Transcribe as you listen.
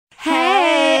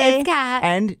Kat.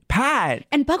 And Pat.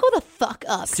 And buckle the fuck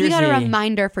up. We got a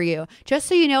reminder for you. Just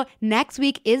so you know, next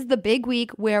week is the big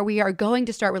week where we are going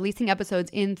to start releasing episodes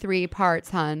in 3 parts,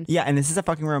 hun. Yeah, and this is a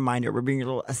fucking reminder. We're being your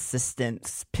little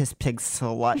assistants, piss pig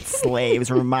slut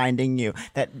slaves, reminding you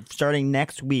that starting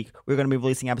next week, we're going to be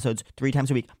releasing episodes 3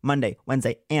 times a week, Monday,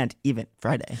 Wednesday, and even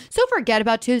Friday. So forget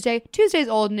about Tuesday. Tuesday's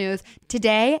old news.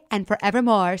 Today and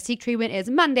forevermore, Seek Treatment is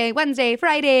Monday, Wednesday,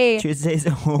 Friday. Tuesday's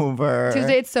over.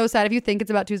 Tuesday, it's so sad. If you think it's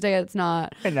about Tuesday, it's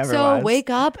not. It never so was. Wake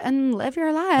up and live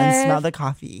your life. And smell the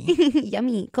coffee.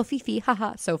 Yummy. Coffee.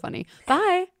 Haha. So funny.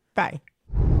 Bye. Bye.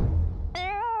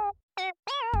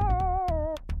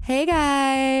 Hey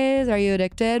guys, are you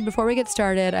addicted? Before we get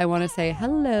started, I want to say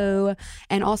hello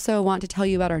and also want to tell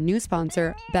you about our new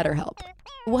sponsor, BetterHelp.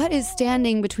 What is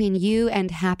standing between you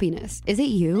and happiness? Is it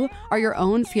you? Are your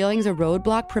own feelings a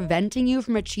roadblock preventing you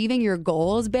from achieving your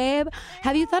goals, babe?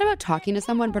 Have you thought about talking to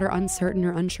someone but are uncertain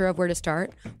or unsure of where to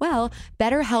start? Well,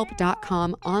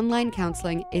 BetterHelp.com online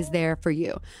counseling is there for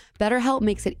you. BetterHelp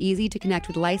makes it easy to connect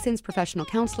with licensed professional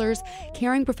counselors,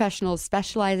 caring professionals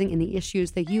specializing in the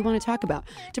issues that you want to talk about.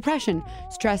 Depression,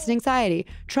 stress and anxiety,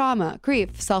 trauma,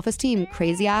 grief, self-esteem,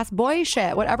 crazy ass boy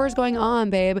shit, whatever's going on,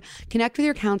 babe. Connect with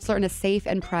your counselor in a safe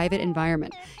and private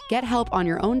environment. Get help on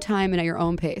your own time and at your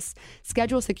own pace.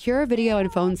 Schedule secure video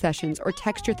and phone sessions or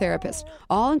text your therapist,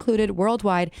 all included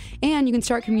worldwide, and you can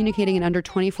start communicating in under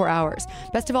 24 hours.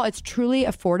 Best of all, it's truly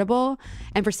affordable.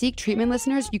 And for Seek Treatment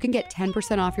listeners, you can get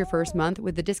 10% off your first month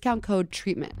with the discount code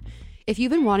TREATMENT. If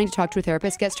you've been wanting to talk to a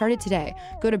therapist, get started today.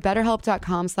 Go to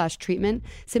betterhelp.com/treatment.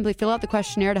 Simply fill out the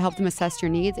questionnaire to help them assess your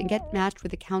needs and get matched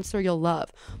with a counselor you'll love.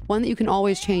 One that you can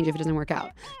always change if it doesn't work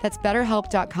out. That's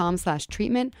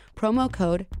betterhelp.com/treatment. Promo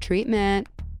code TREATMENT.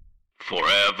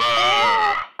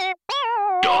 Forever.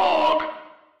 Dog.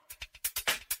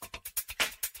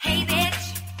 Hey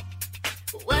bitch,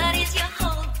 what is your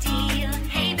whole deal?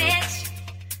 Hey bitch,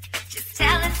 just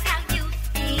tell us how you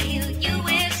feel. You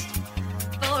wished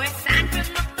for a sign from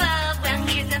above. Well,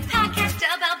 here's a podcast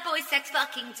about boy sex,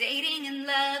 fucking, dating, and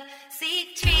love.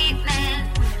 Seek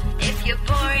treatment. If you're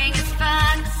boring as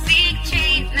fuck, seek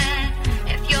treatment.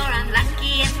 If you're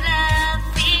unlucky in love,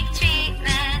 seek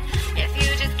treatment. If you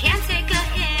just can't take a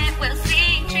hint, well,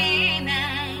 seek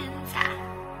treatment.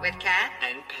 With Kat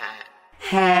And Pat.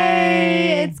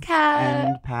 Hey, it's Kat.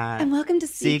 And Pat. And welcome to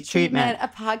Seek Seek Treatment,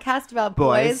 Treatment. a podcast about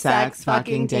Boys, boys, sex,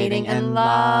 fucking, dating, and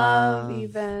love.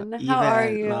 Even. How are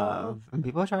you? Love. And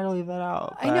people try to leave that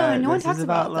out. I know, and no one this talks is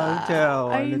about love that. too.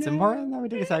 I And it's know. important that we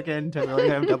take a second to really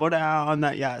kind of double down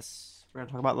that yes, we're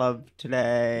gonna talk about love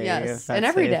today. Yes, That's and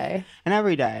every safe. day. And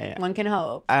every day. One can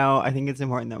hope I think it's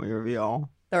important that we reveal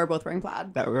that we're both wearing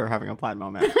plaid. that we're having a plaid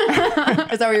moment. Is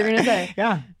that what you're going to say?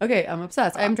 Yeah. Okay, I'm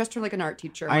obsessed. I'm dressed like an art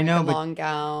teacher. I know, like a but- long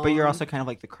gown. But you're also kind of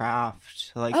like the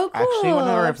craft. Like Oh, actually one of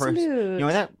cool. our first Absolute. you know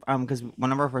that because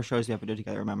one of our first shows we ever did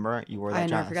together, remember? You wore that I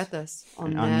dress. never forget this. I'll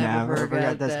And I'll never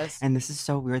forget this. And this is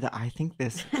so weird that I think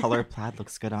this color plaid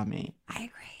looks good on me. I agree.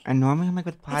 And normally I'm like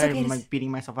with plaid, okay I'm to like beating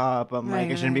myself up. I'm Right,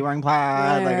 like I shouldn't right. be wearing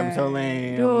plaid. Like I'm so Right.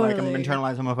 lame. Like I'm Totally.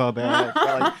 internalized homophobic.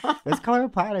 But, like this color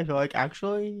of plaid, I feel like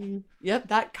actually Yep,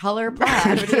 that color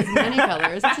plaid, which is many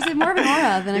colors, which is more of an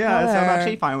aura than a color. so I'm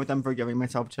actually fine with them forgiving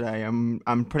myself today. I'm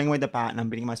putting away the bat and I'm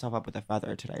beating myself up with a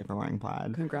feather today for wearing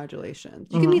plaid. Congratulations.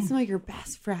 You can meet some of your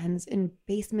best friends in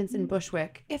basements in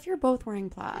Bushwick if you're both wearing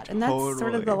plaid. And that's sort of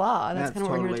Totally. the law. That's kind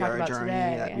of what we're totally going to talk our about journey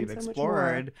today. that and we've so much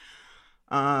explored.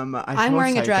 I'm I'm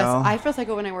wearing a dress. I feel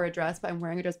psycho when I wear a dress, but I'm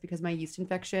wearing a dress because my yeast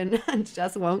infection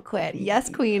just won't quit. Yes,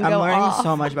 queen, I'm go learning off.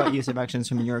 so much about yeast infections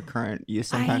from your current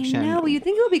yeast infection. I know. Well, you'd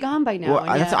think it would be gone by now. Well,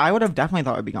 and yet- I would have definitely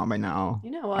thought it would be gone by now.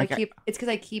 You know, well, Like, it's because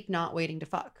I keep not waiting to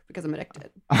fuck because I'm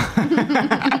addicted.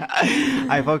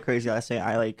 I felt crazy last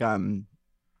night.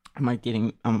 I'm like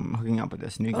dating, hooking up with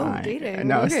this new Oh, guy. dating.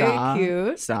 No, Okay, stop.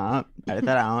 cute. Stop. Edit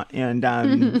that out. And Don't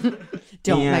Mike, keep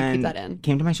and that in.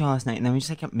 Came to my show last night, and then we just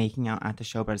like kept making out at the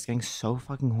show, but it's getting so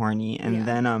fucking horny. And Yeah.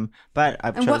 then but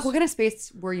I've And chose. what kind of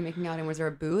space were you making out in? Was there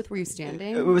a booth? Were you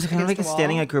standing? It was kind of like against a the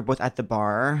standing wall? a group both at the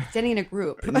bar. Standing in a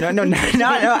group. No, not in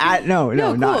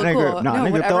a group. cool. Not No, in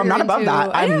a group. whatever Though I'm not you're above into.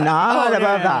 that. I know. I'm not Oh, no, above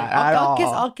no, no. that at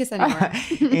all. I'll kiss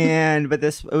anywhere. But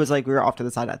it was like we were off to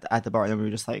the side at the bar, and then we were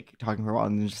just like talking for a while,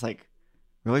 and then just like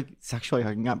really sexually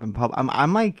hooking up in public.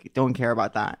 I'm like don't care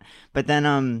about that. But then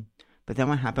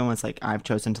what happened was like I've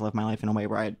chosen to live my life in a way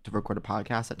where I had to record a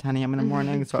podcast at 10 a.m. in the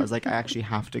morning. So I was like I actually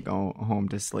have to go home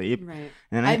to sleep. Right. And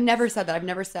then I've never said that. I've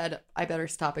never said I better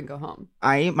stop and go home. my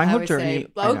I whole always journey.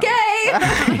 say, okay.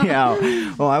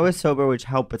 Yeah. Well, I was sober, which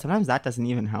helped, but sometimes that doesn't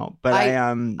even help. But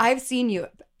I've seen you.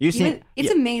 You've seen It's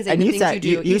amazing and the you things said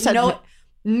you do. you said know,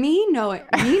 Me knowing,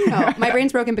 my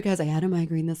brain's broken because I had a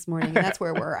migraine this morning, and that's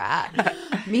where we're at.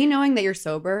 Me knowing that you're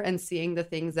sober and seeing the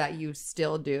things that you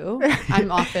still do,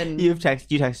 I'm often. You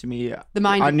texted me The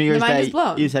mind- on New Year's the mind Day. is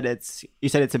blown. You said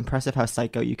it's impressive how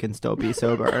psycho you can still be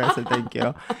sober, and I said thank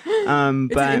you.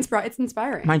 It's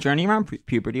inspiring. My journey around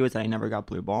puberty was that I never got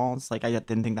blue balls. Like I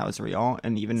didn't think that was real,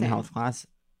 and even in Same. health class,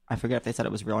 I forget if they said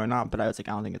it was real or not, but I was like,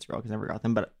 I don't think it's real because I never got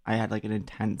them. But I had like an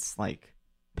intense, like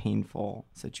painful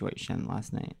situation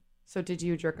last night. So did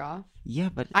you jerk off? Yeah,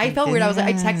 but I felt weird. I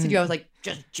didn't. texted you. I was like,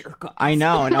 just jerk off. I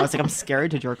know, and I was like, I'm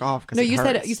scared to jerk off because No, it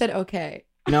hurts. you said okay.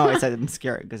 No, I said I'm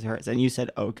scared because it hurts, and you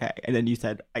said okay, and then you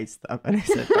said ice them, and I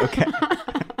said okay,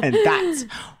 and that's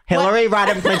Hillary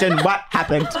Rodham Clinton. What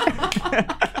happened?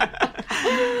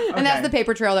 And that's the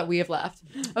paper trail that we have left.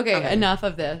 Okay. Enough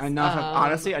of this.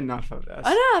 Honestly, enough of this.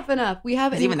 Enough. We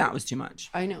have Even that was too much.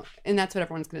 I know, and that's what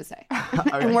everyone's gonna say. Okay.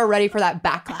 And we're ready for that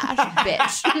backlash,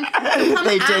 bitch.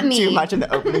 They at did me. too much in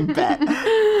the opening bit.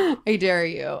 I dare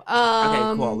you.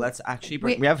 Okay, cool. Let's actually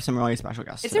we have some really special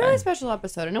guests It's today. a really special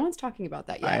episode, and no one's talking about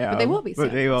that I yet. know, But they will be soon.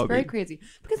 but they will It's very be. crazy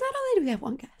because not only do we have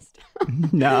one guest,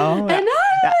 No, and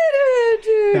not only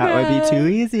do that would be too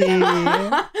easy.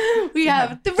 we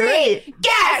have three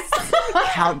guests.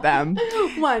 Count them.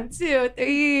 1, 2,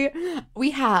 3.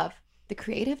 We have the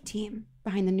creative team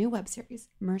behind the new web series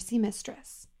Mercy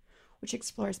Mistress, which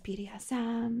explores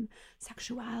BDSM,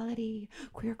 sexuality,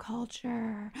 queer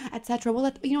culture, etc. I'll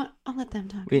let them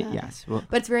talk about it. Yes. Well,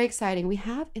 But it's very exciting. We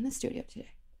have in the studio today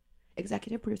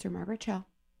executive producer Margaret Cho,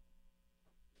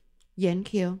 Yin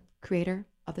Q, creator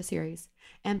of the series,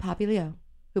 and Poppy Leo,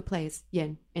 who plays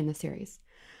Yin in the series.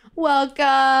 Welcome.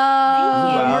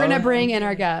 you. We're going to bring in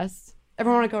our guests.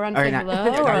 Everyone want to go around and say All right,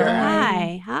 hello? now- or-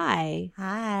 Hi. Hi.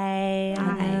 Hi.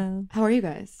 Hi. How are you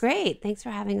guys? Great. Thanks for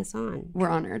having us on. We're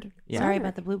honored. Yeah. Sorry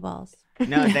about the blue balls.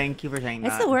 No, thank you for saying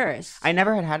that. It's the worst. I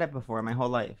never had it before in my whole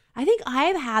life. I think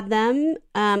I've had them.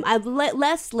 I've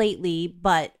less lately,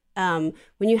 but when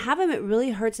you have them, it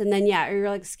really hurts. And then you're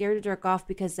like scared to jerk off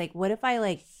because like, what if I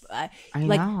like I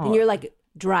like, know. and you're like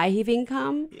dry heaving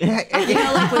cum. Yeah, You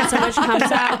know, like when so much comes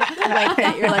out, like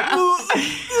that, you're like,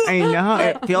 I know.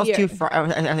 It feels Yeah. too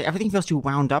everything feels too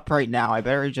wound up right now. I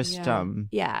better just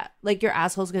yeah, like your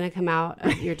asshole's gonna come out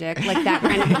of your dick, like that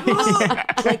kind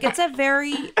of. Like it's a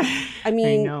very, I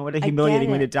mean, I know, what a I humiliating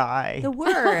get way to it. die. The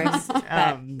worst. But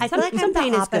I feel like I'm some the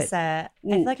pain is good. opposite. I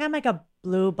feel like I'm like a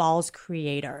blue balls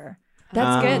creator.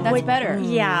 That's good. That's Which- better.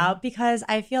 Yeah, because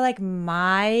I feel like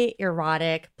my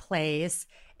erotic place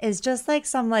is just like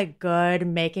some like good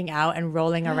making out and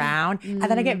rolling around. And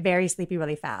then I get very sleepy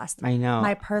really fast. I know.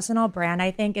 My personal brand,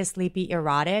 I think, is sleepy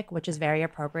erotic, which is very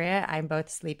appropriate. I'm both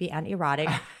sleepy and erotic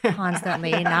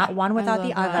constantly, not one without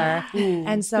the other.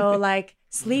 And so like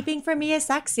sleeping for me is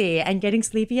sexy and getting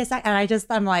sleepy is sexy. And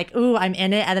I'm like, ooh, I'm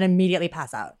in it, and then immediately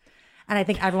pass out. And I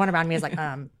think everyone around me is like,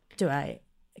 can I?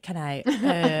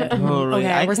 Totally.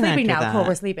 Okay, I we're connect sleeping with now. Cool, that.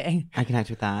 we're sleeping. I connect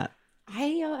with that.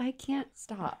 I can't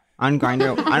stop. On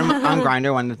Grindr, on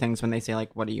Grindr, one of the things when they say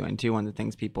like, "What are you into?" One of the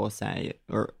things people say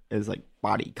is like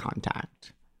body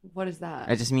contact. What is that?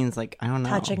 It just means like I don't know,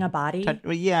 Touching a body.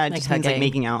 Well, yeah, it Like just means like hugging.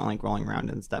 making out and like rolling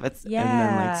around and stuff. It's and then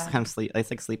Yeah. like kind of sleep.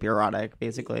 It's like sleepy erotic,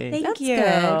 basically. Thank That's you. good.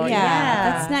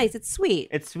 Yeah. That's nice. It's sweet.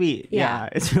 It's sweet. Yeah. Yeah,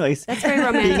 it's really. That's very Being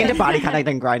romantic. into body contact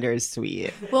on Grindr is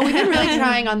sweet. Well, we've been really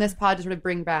trying on this pod to sort of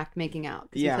bring back making out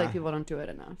because I Yeah. feel like people don't do it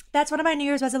enough. That's one of my New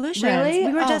Year's resolutions. Really?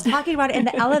 We were just Oh. talking about it in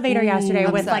the elevator yesterday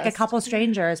with like a Obsessed. couple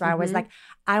strangers where I was like,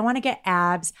 I want to get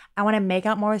abs. I want to make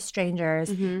out more with strangers.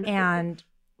 And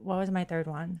what was my third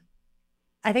one?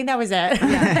 I think that was it.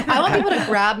 I want people to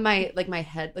grab my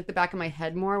head, like the back of my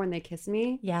head more when they kiss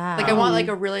me. Yeah. Like I want like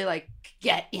a really like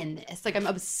get in this. Like I'm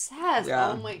obsessed.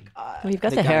 Yeah. Oh my god. You've got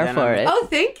The the guy hair that for I'm- it. Oh,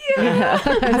 thank you. Yeah. I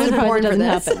was Surprised born it for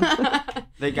doesn't this.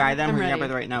 The guy that I'm I'm hooking up ready.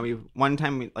 with right now, one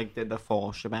time we like did the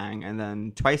full shebang, and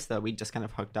then twice though we just kind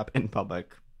of hooked up in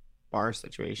public bar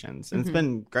situations, and it's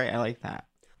been great. I like that.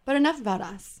 But enough about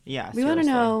us. Yeah, We want to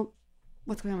seriously. know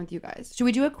what's going on with you guys. Should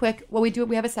we do a quick? Well,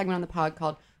 we have a segment on the pod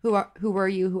called "Who were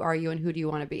you? Who are you? And who do you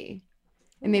want to be?"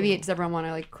 And maybe does everyone want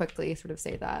to like quickly sort of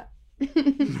say that?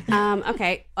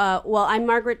 Okay. Well, I'm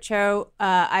Margaret Cho.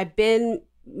 I've been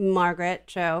Margaret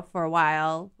Cho for a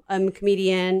while. I'm a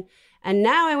comedian, and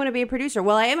now I want to be a producer.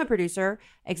 Well, I am a producer,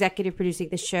 executive producing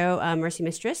the show Mercy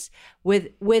Mistress with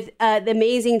the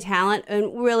amazing talent,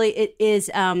 and really it is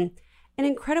an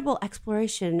incredible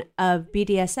exploration of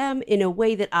BDSM in a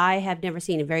way that I have never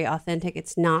seen. Very authentic.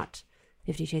 It's not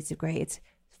 50 Shades of Grey. It's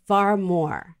far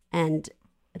more, and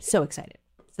I'm so excited.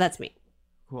 So that's me.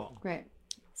 Cool. Great.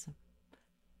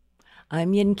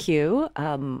 I'm Yin Q.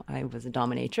 I was a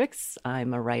dominatrix.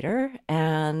 I'm a writer,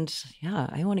 and yeah,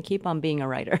 I want to keep on being a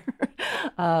writer.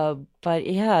 But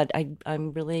yeah,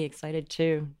 I'm really excited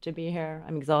to be here.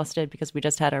 I'm exhausted because we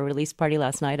just had our release party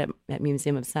last night at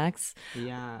Museum of Sex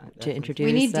Yeah. to introduce.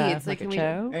 We need deets, like, Margaret can we-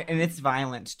 Cho. And it's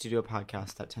violent to do a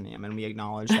podcast at 10 a.m. and we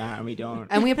acknowledge that and we don't.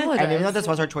 And we apologize. And even though this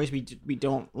was our choice, we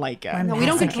don't like it. No, we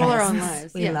don't control our own Masochists.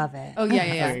 lives. We Yeah. love it. Oh yeah,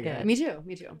 yeah, yeah. Very good. Me too.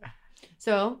 Me too.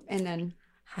 So, and then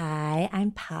Hi,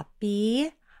 I'm Poppy.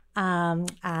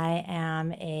 I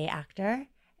am a actor,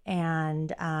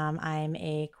 and I'm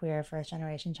a queer first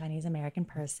generation Chinese American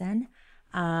person.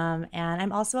 And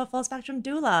I'm also a full spectrum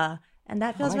doula. And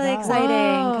that feels my really God.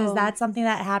 exciting because Whoa. that's something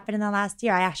that happened in the last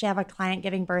year. I actually have a client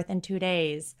giving birth in 2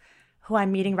 days who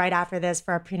I'm meeting right after this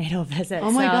for a prenatal visit.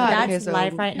 Oh my So God. That's Okay, so-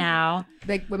 life right now.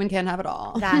 big women can't have it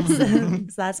all. That's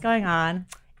so that's going on.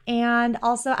 And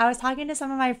also, I was talking to some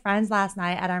of my friends last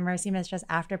night at our Mercy Mistress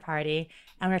after party,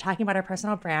 and we were talking about our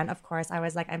personal brand. Of course, I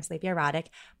was like, I'm sleepy erotic.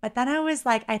 But then I was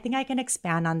like, I think I can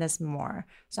expand on this more.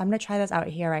 So I'm going to try this out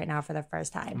here right now for the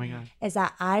first time. Oh my God. Is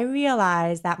that I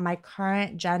realize that my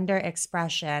current gender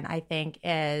expression, I think,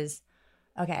 is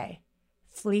okay,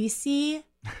 fleecy,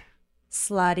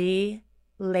 slutty,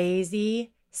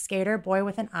 lazy, skater boy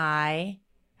with an eye,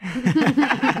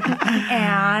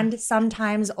 and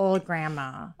sometimes old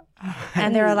grandma.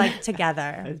 And they're like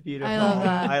together. That's beautiful. I love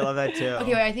that. I love that too.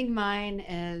 Okay, wait, I think mine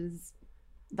is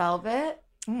velvet,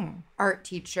 art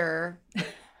teacher,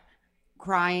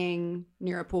 crying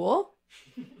near a pool.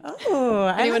 Oh,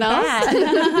 Anyone else?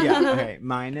 Yeah. Okay.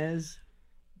 Mine is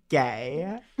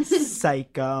gay,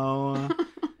 psycho,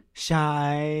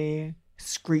 shy,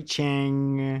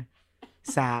 screeching,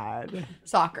 sad,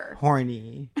 Soccer.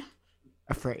 horny,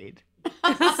 afraid.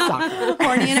 Soccer.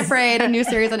 Horny and Afraid, a new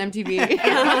series on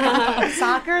MTV.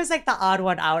 Soccer is like the odd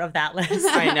one out of that list.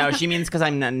 I know she means because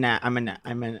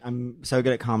I'm so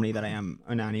good at comedy that I am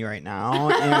a nanny right now,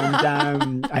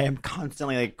 and I am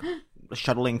constantly like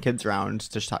shuttling kids around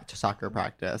to soccer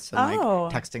practice and Oh.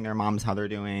 like texting their moms how they're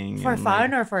doing For and,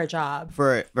 fun like, or for a job?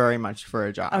 for very much for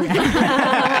a job. Okay.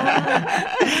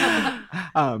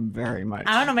 Very much.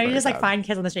 I don't know. Maybe for a just like job. find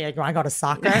kids on the street. Like, you want to go to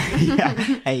soccer? Yeah.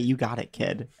 Hey, you got it,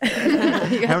 kid.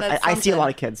 I see a lot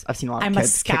of kids. I've seen a lot of I'm a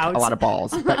kids kick scout. a lot of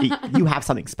balls, but you have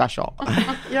something special.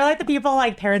 You're like the people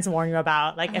like parents warn you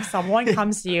about. Like if someone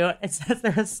comes to you and says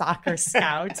they're a soccer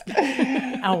scout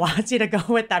and wants you to go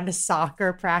with them to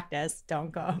soccer practice,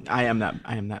 don't go. I am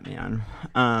that man.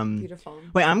 Beautiful.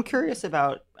 Wait, I'm curious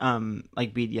about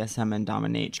like BDSM and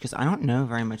domination because I don't know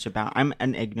very much about. I'm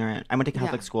an ignorant. I went to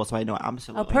Catholic Yeah. school, so I know Oh,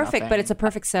 absolutely. perfect. But nothing. it's a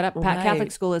perfect setup. Right.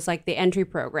 Catholic school is like the entry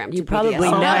program. You to probably BDSM.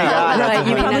 know. my God, that's Right, you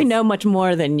amazing. probably know much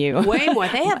more than you. Way more.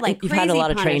 They have like You've crazy had a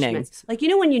lot of training. punishments. Like, you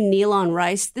know, when you kneel on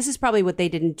rice, this is probably what they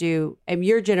didn't do. And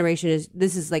your generation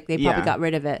this is like they probably Yeah. got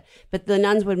rid of it. But the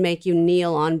nuns would make you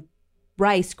kneel on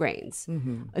rice grains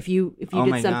if you Oh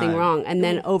my did something God. wrong, and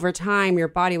then over time your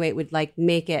body weight would like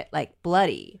make it like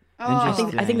bloody. I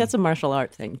think that's a martial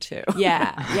art thing too.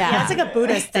 Yeah, yeah. Yeah, it's like a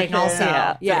Buddhist thing also.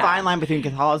 Yeah. It's a fine line between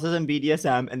Catholicism,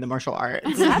 BDSM, and the martial arts.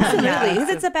 Absolutely, because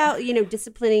it's about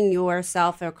disciplining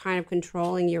yourself or kind of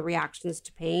controlling your reactions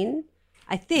to pain.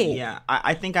 I think. Yeah,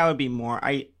 I think I would be more.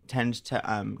 I tend to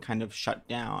kind of shut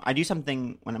down. I do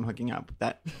something when I'm hooking up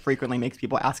that frequently makes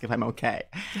people ask if I'm okay.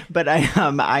 But I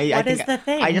What think is the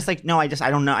thing? I just like no, I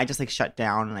don't know. I just like shut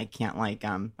down and I can't like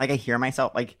I hear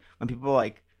myself like when people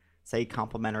like say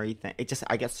complimentary thing.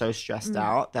 I get so stressed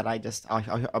out that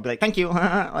I'll be like thank you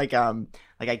like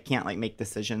I can't like make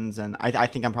decisions and I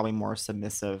think I'm probably more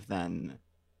submissive than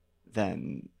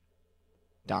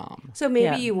dom. So maybe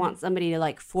Yeah. you want somebody to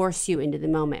like force you into the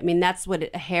moment. I mean, that's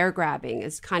what hair grabbing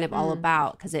is kind of all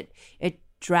about because it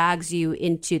drags you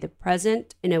into the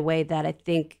present in a way that I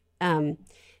think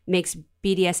makes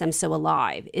BDSM so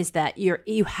alive. Is that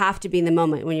you have to be in the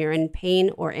moment when you're in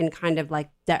pain or in kind of like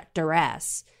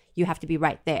duress. You have to be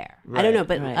right there. I don't know,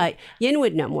 but right. Yin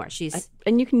would know more. She's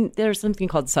And there's something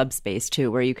called subspace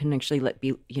too, where you can actually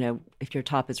if your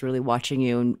top is really watching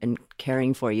you and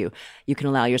caring for you, you can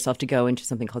allow yourself to go into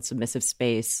something called submissive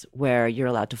space where you're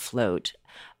allowed to float.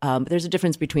 But there's a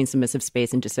difference between submissive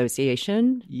space and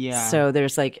dissociation. Yeah. So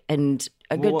there's and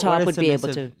a good What top is would be able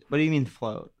to submissive- What do you mean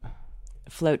float?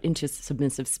 float into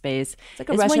submissive space. it's like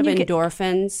a rush of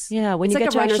endorphins. Yeah, when It's you like get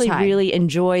a to runner's actually high. really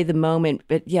enjoy the moment,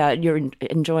 but yeah, you're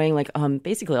enjoying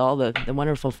basically all the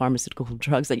wonderful pharmaceutical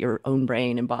drugs that your own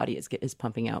brain and body is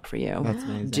pumping out for you. That's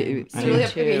amazing. It's really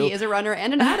okay, he is a runner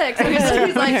and an addict. So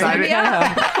he's like, sign me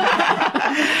up.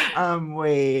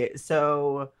 Wait.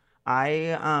 So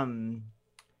I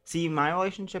see my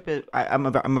relationship is I'm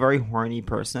a very horny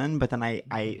person, but then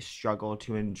I struggle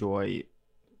to enjoy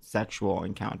sexual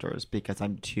encounters because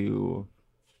I'm too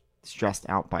stressed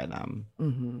out by them.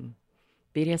 Mm-hmm.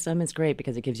 BDSM is great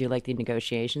because it gives you like the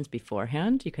negotiations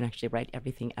beforehand. You can actually write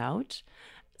everything out,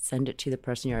 send it to the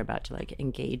person you're about to like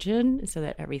engage in, so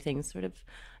that everything's sort of,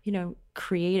 you know,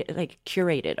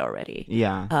 curated already.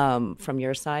 Yeah. From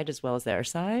your side as well as their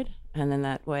side, and then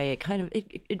that way it kind of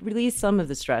it relieves some of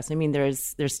the stress. I mean,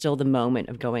 there's still the moment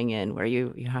of going in where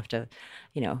you have to,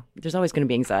 you know, there's always going to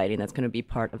be anxiety, and that's going to be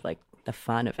part of like the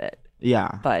fun of it.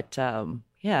 Yeah. But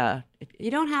yeah. You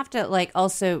don't have to like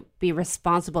also be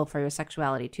responsible for your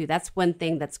sexuality too. That's one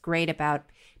thing that's great about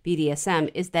BDSM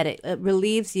is that it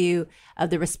relieves you of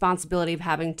the responsibility of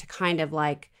having to kind of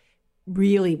like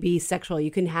really be sexual. You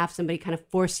can have somebody kind of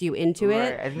force you into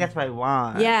it. I think that's what I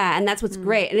want. Yeah, and that's what's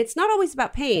great. And it's not always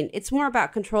about pain. It's more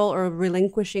about control or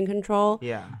relinquishing control.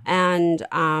 Yeah. And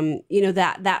you know,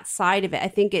 that side of it, I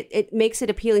think it makes it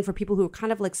appealing for people who are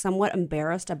kind of like somewhat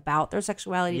embarrassed about their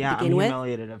sexuality to begin I'm with.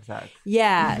 humiliated of sex.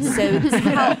 Yeah, so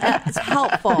it's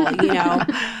helpful, you know,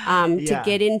 to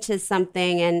get into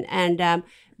something and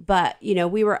but you know,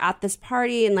 we were at this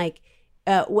party and like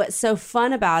what's so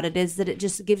fun about it is that it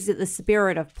just gives it the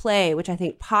spirit of play, which I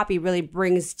think Poppy really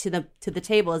brings to the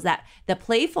table, is that the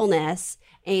playfulness,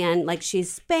 and like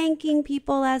she's spanking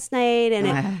people last night,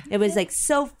 and it was like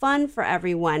so fun for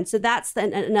everyone. So that's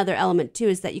another element too,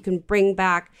 is that you can bring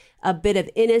back a bit of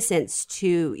innocence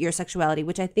to your sexuality,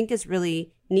 which I think is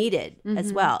really needed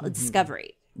as well, a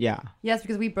discovery. Yeah. Yes,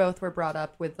 because we both were brought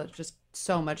up with just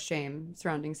so much shame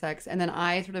surrounding sex. And then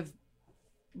I sort of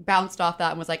bounced off that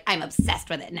and was like, I'm obsessed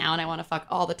with it now and I want to fuck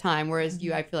all the time. Whereas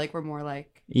you, I feel like we're more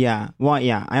like... Yeah. Well,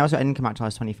 yeah. I didn't come out till I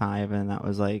was 25, and that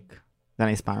was like, then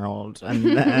I spiraled, and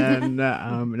then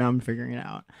now I'm figuring it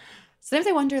out. Sometimes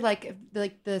I wonder, like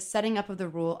the setting up of the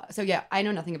rule. So yeah, I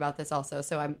know nothing about this also,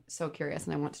 so I'm so curious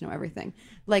and I want to know everything.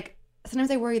 Like,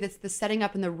 sometimes I worry that the setting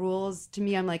up and the rules, to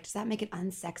me, I'm like, does that make it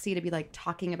unsexy to be like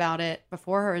talking about it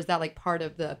before, or is that like part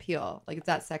of the appeal? Like, is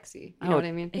that sexy? You know what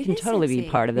I mean? It can totally be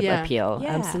part of the appeal.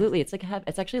 Yeah. Absolutely. It's like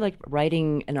it's actually like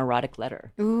writing an erotic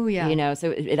letter. Ooh, yeah. You know,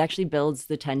 so it actually builds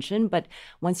the tension. But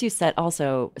once you set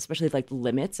also, especially like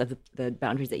limits of the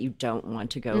boundaries that you don't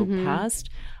want to go past,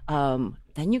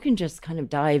 then you can just kind of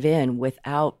dive in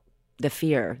without the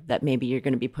fear that maybe you're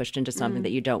going to be pushed into something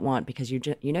that you don't want, because you're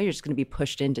just going to be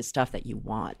pushed into stuff that you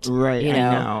want. Right. You know?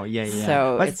 I know. Yeah.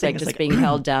 So But it's like just being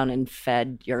held down and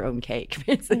fed your own cake,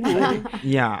 basically.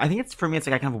 Yeah. I think for me, it's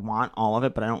like I kind of want all of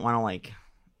it, but I don't want to like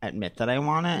admit that I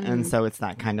want it. And so it's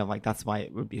that kind of like, that's why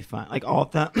it would be fun. Like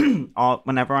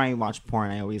whenever I watch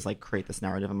porn, I always like create this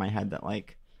narrative in my head that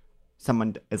like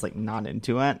someone is like not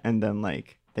into it, and then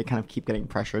like they kind of keep getting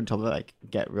pressured until they like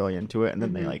get really into it, and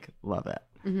then they like love it.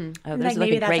 Oh, there's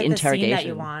like a great interrogation that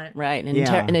you want. Right?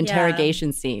 An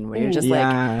interrogation scene where you're just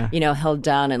like, you know, held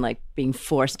down and like being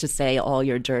forced to say all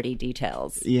your dirty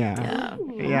details. Yeah. I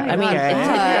mean, I'm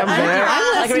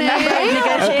listening.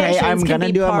 Okay, I'm can gonna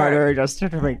be do a part- murder just to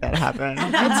make that happen.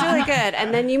 It's really good.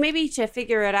 And then you maybe to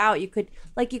figure it out, you could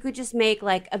just make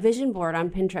like a vision board on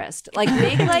Pinterest. Like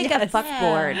make like a fuck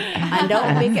board, and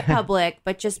don't make it public,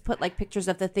 but just put like pictures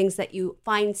of the things that you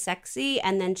find sexy,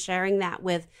 and then sharing that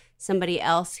with somebody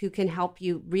else who can help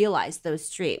you realize those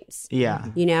dreams. Yeah.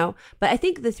 You know? But I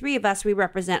think the three of us, we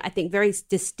represent, I think, very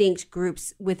distinct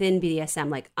groups within BDSM.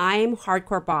 Like I'm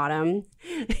hardcore bottom.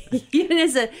 Ian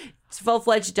is a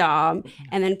full-fledged dom,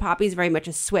 and then Poppy's very much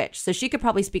a switch. So she could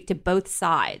probably speak to both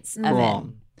sides of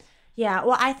it. Yeah,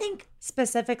 well, I think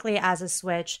specifically as a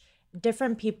switch,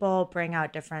 different people bring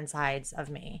out different sides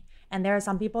of me. And there are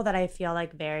some people that I feel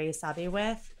like very subby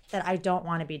with that I don't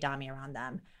want to be dommy around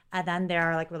them. And then there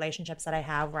are like relationships that I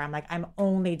have where I'm like, I'm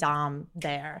only dom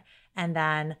there. And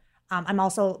then I'm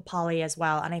also poly as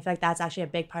well. And I feel like that's actually a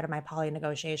big part of my poly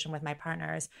negotiation with my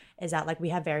partners, is that like we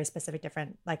have very specific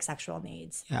different like sexual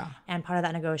needs. Yeah. And part of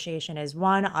that negotiation is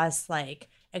one, us like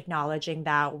acknowledging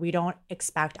that we don't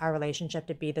expect our relationship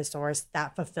to be the source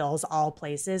that fulfills all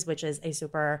places, which is a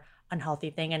super unhealthy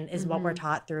thing and is what we're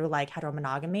taught through like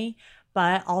heteromonogamy.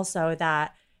 But also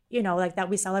that, you know, like that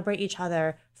we celebrate each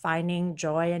other finding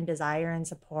joy and desire and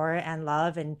support and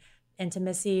love and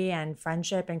intimacy and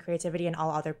friendship and creativity in all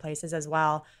other places as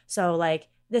well. So like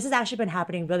this has actually been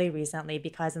happening really recently,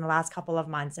 because in the last couple of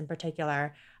months in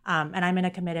particular, and I'm in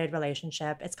a committed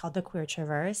relationship. It's called the Queer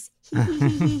Traverse.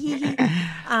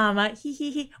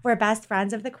 We're best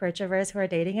friends of the Queer Traverse who are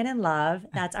dating and in love.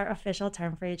 That's our official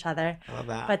term for each other. I love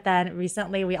that. But then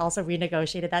recently we also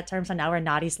renegotiated that term. So now we're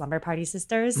Naughty Slumber Party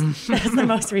Sisters. That's the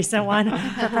most recent one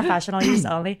for professional use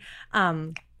only.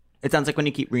 It sounds like when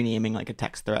you keep renaming like a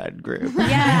text thread group.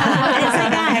 Yeah, it's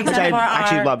like that, Which except I for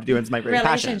actually our love doing. It's my great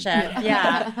passion. relationship.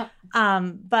 Yeah.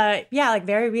 But yeah, like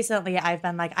very recently I've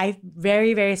been like I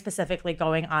very, very specifically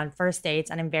going on first dates,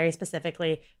 and I'm very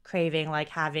specifically craving like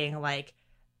having like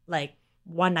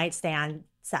one night stand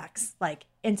sex, like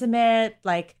intimate,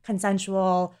 like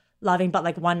consensual, loving, but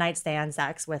like one night stand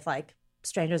sex with like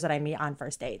strangers that I meet on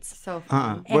first dates. So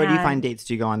fun. Where do you And- find dates?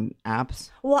 Do you go on apps?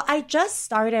 Well, I just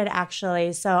started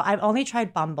actually. So I've only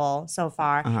tried Bumble so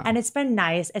far, and it's been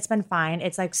nice. It's been fine.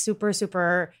 It's like super,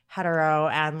 super hetero,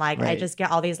 and like I Right. just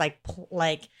get all these like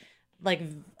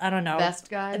I don't know, Best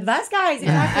guys. best guys. I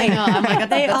Exactly. know. I'm like,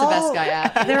 that's a best guy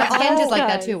app. they're Hinge all is like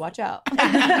that guys. too. Watch out. Oh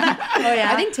yeah.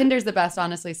 I think Tinder's the best,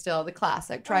 honestly, still. The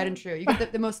classic, tried and true. You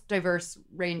get the most diverse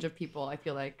range of people, I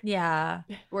feel like. Yeah.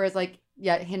 Whereas, like,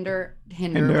 yeah, Hinder,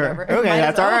 Hinder. whatever. Okay, Might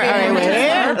that's as all well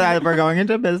right. be Wait, we're going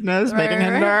into business, Right, making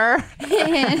right,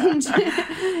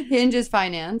 Hinder. Hinge is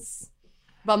finance.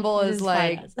 Bumble Hinge is is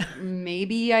like, finance.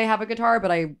 maybe I have a guitar, but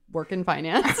I work in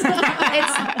finance.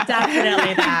 It's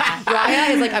definitely that.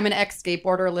 Raya is like, I'm an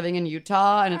ex-skateboarder living in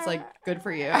Utah, and it's like, good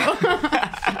for you.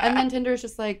 And then Tinder is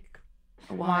just like,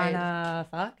 why? Wanna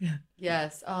fuck?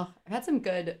 Yes. Oh, I've had some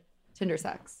good Tinder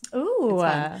sex. Ooh. It's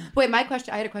fun. Wait,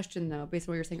 I had a question though, based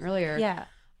on what you were saying earlier. Yeah.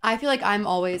 I feel like I'm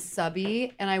always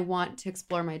subby, and I want to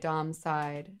explore my dom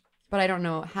side, but I don't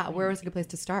know how. Where was a good place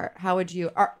to start? How would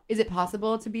you? Is it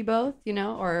possible to be both? You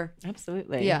know, or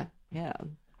Absolutely. yeah. Yeah.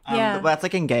 Yeah. But that's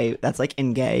like in gay. That's like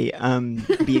in gay.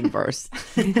 Being verse.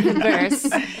 Verse.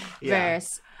 Yeah.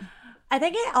 Verse. I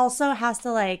think it also has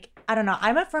to like, I don't know.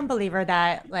 I'm a firm believer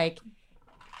that like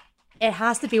it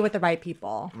has to be with the right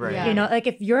people. Right. Yeah. You know, like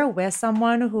if you're with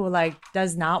someone who like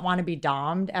does not want to be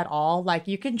dommed at all, like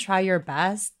you can try your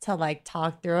best to like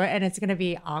talk through it, and it's gonna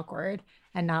be awkward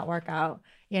and not work out,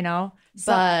 you know?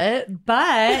 But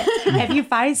if you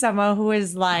find someone who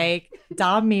is like,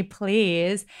 dom me,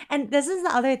 please. And this is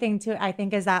the other thing too, I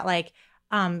think, is that like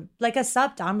a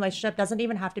sub-dom relationship doesn't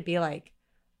even have to be like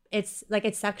it's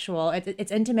sexual.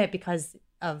 It's intimate because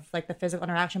of like the physical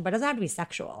interaction, but it doesn't have to be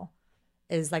sexual.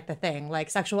 Is like the thing, like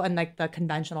sexual in like the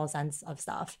conventional sense of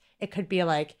stuff. It could be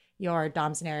like your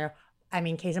dom scenario. I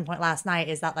mean, case in point last night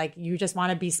is that like you just want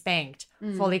to be spanked,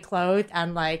 fully clothed,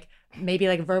 and like maybe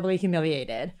like verbally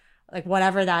humiliated, like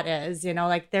whatever that is, you know,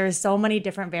 like there's so many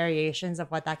different variations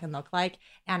of what that can look like.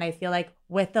 And I feel like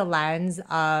with the lens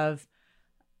of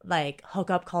like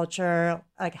hookup culture,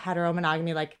 like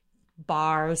heteromonogamy, like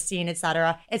bar scene,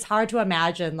 etc., it's hard to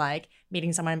imagine like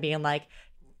meeting someone and being like,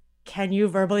 can you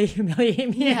verbally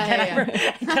humiliate me? Yeah,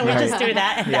 Can we just do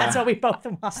that? And that's what we both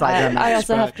want. Slide down I the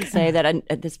also have Facebook. to say that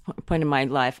at this point in my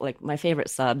life, like my favorite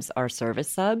subs are service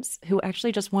subs who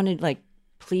actually just want to like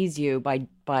please you by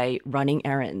running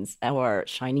errands or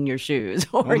shining your shoes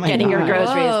or my getting your God.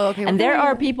 groceries. Whoa, okay, And there what?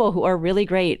 are people who are really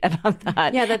great about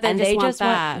that. Yeah, that they and just they want just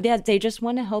that. yeah, they just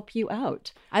want to help you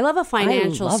out. I love a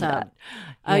financial love sub. that.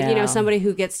 You know, Yeah. somebody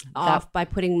who gets off by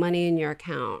putting money in your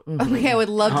account. Okay, I would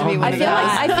love to be one I of feel those.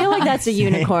 like I feel like that's a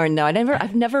unicorn though.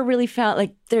 I've never really found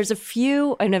like there's a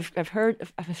few, and I've heard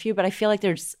of a few, but I feel like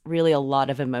there's really a lot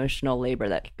of emotional labor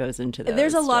that goes into this.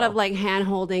 There's a lot of like hand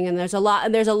holding, and there's a lot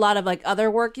of like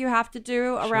other work you have to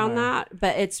do around that.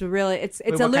 But it's really it's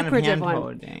Wait, a what kind of lucrative one.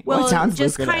 hand-holding? Well, Well, it sounds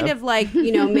just kind lucrative. of like,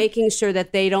 you know, making sure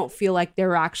that they don't feel like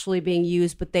they're actually being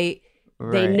used, but they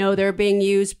Right. know they're being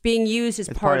used. Being used is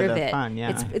It's part part of of the it. fun,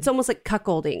 yeah. It's almost like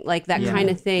cuckolding, like that Yeah.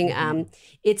 kind of thing.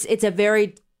 It's a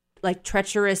very like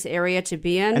treacherous area to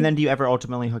be in. And then do you ever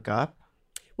ultimately hook up?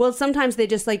 Well, sometimes they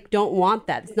just like don't want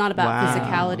that. It's not about Wow.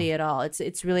 physicality at all.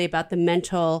 It's really about the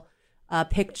mental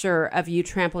picture of you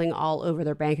trampling all over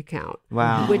their bank account.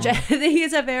 Wow. Which I think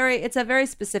is a very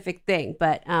specific thing.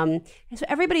 But so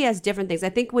everybody has different things. I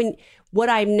think what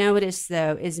I've noticed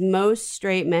though is most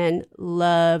straight men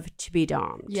love to be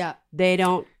domed. Yeah. They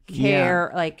don't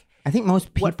care like I think most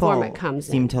what people form it comes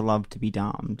seem in. to love to be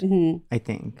dommed. Mm-hmm. I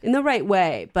think. in the right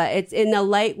way, but it's in the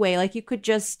light way. Like you could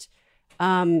just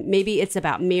maybe it's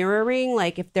about mirroring.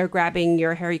 Like if they're grabbing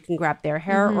your hair, you can grab their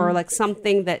hair, or like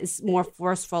something that is more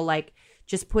forceful, like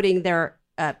just putting their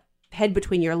head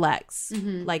between your legs,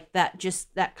 like that.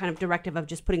 Just that kind of directive of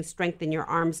just putting strength in your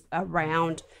arms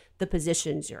around the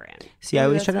positions you're in. See, I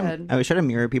always that's try to good. I always try to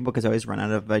mirror people because I always run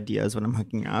out of ideas when I'm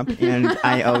hooking up, and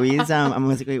I always I'm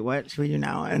always like, wait, what should we do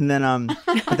now? And then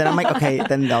but then I'm like, okay,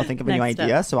 then they'll think of a new Next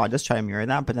idea, so I'll just try to mirror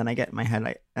that. But then I get in my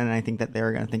head, and I think that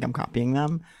they're gonna think I'm copying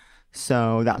them,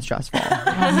 so that's stressful.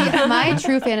 See, my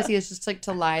true fantasy is just like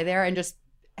to lie there and just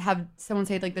have someone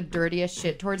say like the dirtiest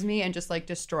shit towards me and just like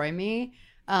destroy me.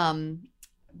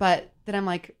 But then I'm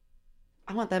like,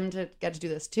 I want them to get to do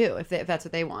this too if that's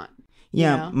what they want.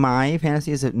 Yeah, You know? my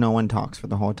fantasy is that no one talks for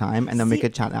the whole time, and then we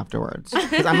could chat afterwards.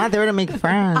 Because I'm not there to make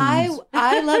friends. I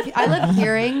love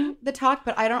hearing the talk,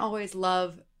 but I don't always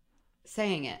love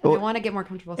saying it. I want to get more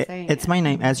comfortable saying it. It's my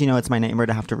name, as you know, it's my nightmare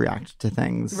to have to react to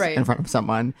things Right. in front of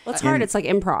someone. Well, it's hard. It's like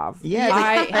improv. Yeah,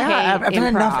 I hate I've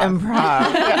done enough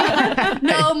improv.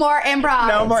 No more improv.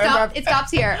 No more improv. It stops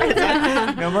here.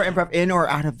 No more improv in or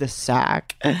out of the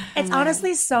sack. It's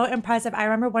honestly so impressive. I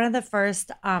remember one of the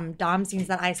first Dom scenes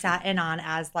that I sat in on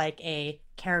as like a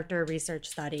character research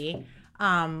study,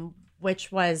 which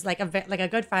was like a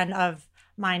good friend of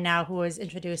mine now who was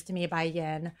introduced to me by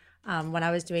Yin when I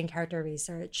was doing character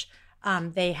research.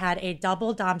 They had a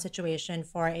double Dom situation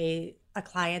for a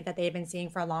client that they've been seeing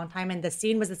for a long time, and the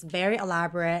scene was this very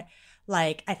elaborate,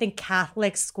 like I think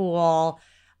Catholic school.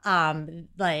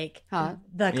 The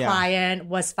client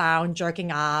was found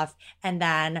jerking off, and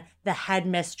then the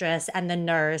headmistress and the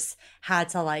nurse had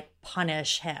to like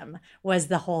punish him, was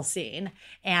the whole scene.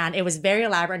 And it was very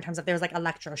elaborate in terms of there was like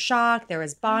electroshock, there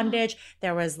was bondage,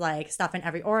 there was like stuff in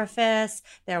every orifice,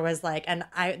 there was like,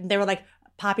 they were like,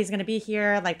 Poppy's gonna be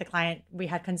here, like the client, we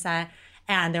had consent.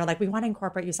 And they were like, we want to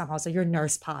incorporate you somehow. So you're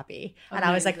Nurse Poppy. And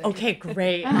I was like, okay,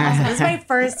 great. Awesome. This is my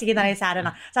first scene that I sat in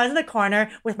on. So I was in the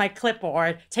corner with my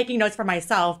clipboard, taking notes for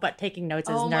myself, but taking notes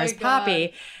as Nurse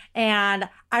Poppy. And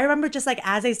I remember just like,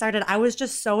 as I started, I was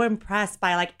just so impressed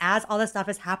by like, as all this stuff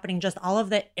is happening, just all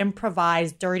of the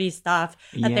improvised, dirty stuff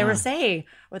that they were saying,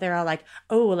 where they were like,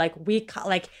 oh, like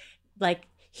like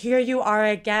here you are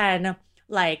again,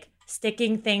 like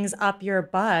sticking things up your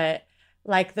butt,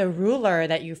 like the ruler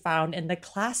that you found in the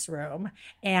classroom.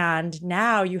 And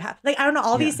now you have, like, I don't know,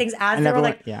 all these things as and they were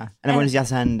like. Yeah. And everyone's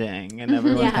yes ending. And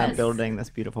everyone's kind of building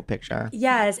this beautiful picture.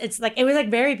 Yes. It's like, it was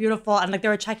like very beautiful. And like they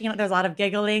were checking out, there's a lot of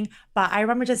giggling. But I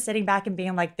remember just sitting back and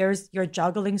being like, you're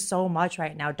juggling so much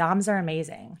right now. Doms are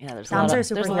amazing. Yeah, there's Doms a are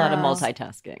lot of superheroes.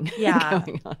 multitasking. Yeah.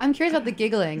 going on. I'm curious about the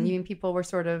giggling. You mean people were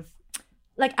sort of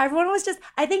Like everyone was just,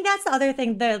 I think that's the other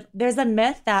thing. There's a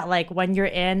myth that like when you're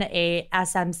in a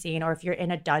SM scene or if you're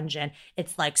in a dungeon,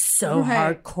 it's like so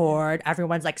hardcore.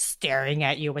 Everyone's like staring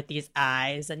at you with these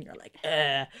eyes and you're like,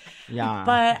 ugh. Yeah.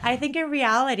 But I think in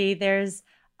reality, there's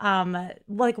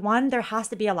like one, there has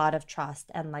to be a lot of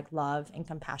trust and like love and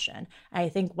compassion. I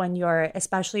think when you're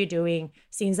especially doing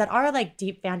scenes that are like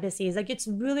deep fantasies, like it's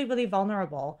really, really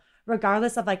vulnerable.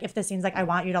 Regardless of like if the scene's like I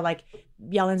want you to like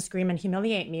yell and scream and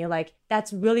humiliate me, like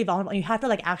that's really vulnerable. You have to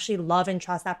like actually love and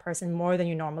trust that person more than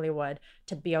you normally would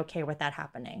to be okay with that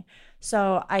happening.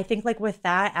 So I think like with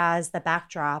that as the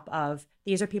backdrop of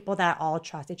these are people that all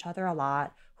trust each other a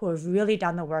lot, who have really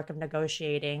done the work of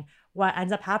negotiating, what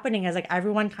ends up happening is like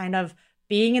everyone kind of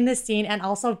being in this scene and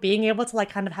also being able to like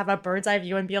kind of have a bird's eye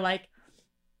view and be like,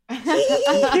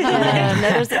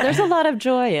 there's a lot of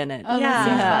joy in it.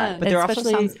 Yeah. But there also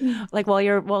especially sounds like while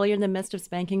you're in the midst of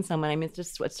spanking someone. I mean,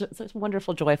 it's such a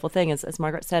wonderful, joyful thing. As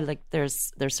Margaret said, like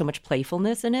there's so much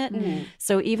playfulness in it.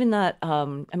 So even that, I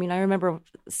mean, I remember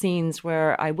scenes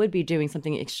where I would be doing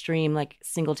something extreme, like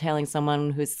single tailing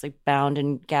someone who's like bound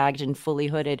and gagged and fully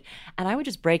hooded, and I would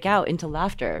just break out into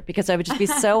laughter because I would just be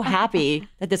so happy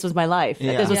that this was my life,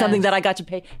 that this was something that I got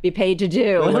to be paid to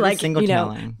do. What is like single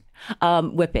tailing?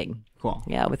 Whipping. Cool.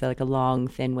 Yeah, with like a long,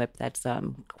 thin whip that's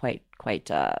quite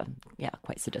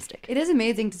sadistic. It is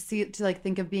amazing to like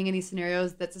think of being in these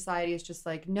scenarios that society is just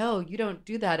like, no, you don't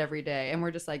do that every day, and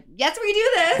we're just like, yes, we do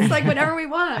this, like whenever we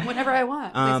want, whenever I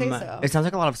want. They say so. It sounds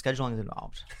like a lot of scheduling is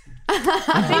involved. A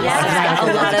lot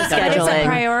of It's a scheduling.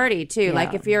 priority too.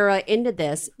 Like if you're into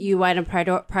this, you want to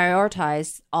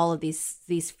prioritize all of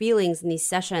these feelings and these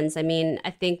sessions. I mean, I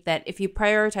think that if you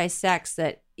prioritize sex,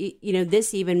 that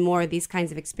this even more, these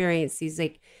kinds of experience, these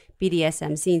like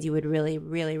BDSM scenes, you would really,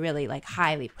 really, really like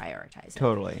highly prioritize it.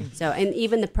 Totally. So, and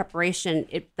even the preparation,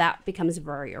 that becomes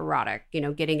very erotic,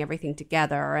 getting everything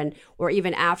together, or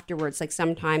even afterwards, like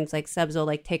sometimes like subs will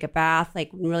like take a bath,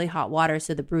 like in really hot water,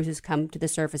 so the bruises come to the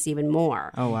surface even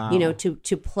more. Oh, wow.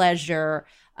 To pleasure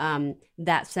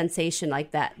that sensation,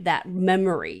 like that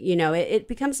memory, it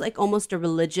becomes like almost a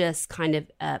religious kind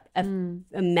of a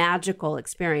magical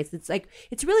experience.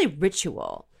 It's really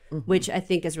ritual. Which I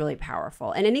think is really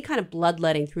powerful. And any kind of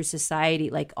bloodletting through society,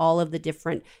 like all of the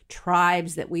different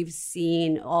tribes that we've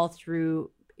seen all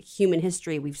through human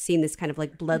history, we've seen this kind of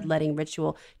like bloodletting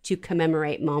ritual to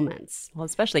commemorate moments. Well,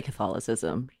 especially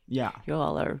Catholicism. Yeah. You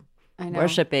all are I know.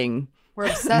 worshiping We're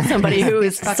obsessed somebody with who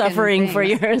these is fucking suffering for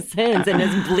things. your sins and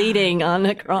is bleeding on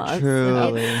the cross.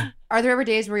 Truly. Are there ever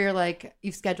days where you're like,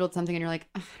 you've scheduled something and you're like,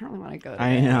 "Ugh, I don't really want to go today.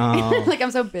 I know. Like,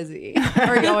 I'm so busy.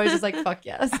 Or you're always just like, fuck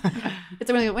yes.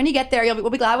 It's when you get there, we'll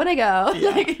be glad when I go.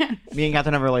 Like, Me and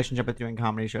Catherine have a relationship with doing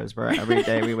comedy shows where every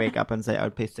day we wake up and say, I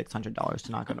would pay $600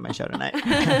 to not go to my show tonight.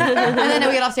 and then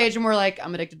we get off stage and we're like,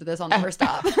 I'm addicted to this. I'll never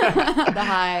stop. the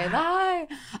high.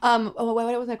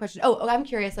 What was my question? Oh, I'm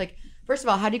curious. Like, first of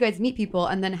all, how do you guys meet people?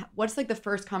 And then what's like the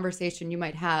first conversation you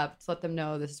might have to let them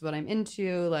know this is what I'm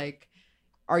into? Like,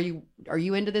 are you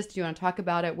into this? Do you want to talk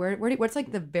about it? What's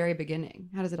like the very beginning?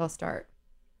 How does it all start?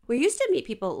 We used to meet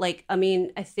people like, I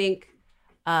mean, I think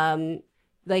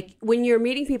like when you're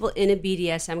meeting people in a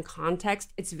BDSM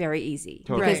context, it's very easy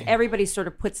because Right. everybody sort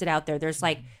of puts it out there. There's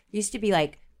like, used to be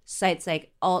like sites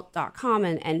like alt.com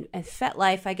and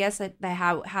FetLife, I guess, that they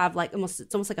have like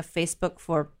it's almost like a Facebook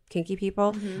for kinky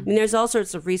people. I mean, there's all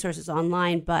sorts of resources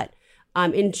online, but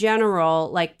in general,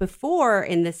 like before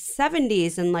in the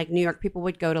 70s in like New York, people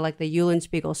would go to like the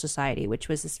Eulenspiegel Society, which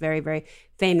was this very, very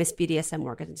famous BDSM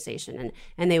organization.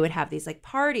 And they would have these like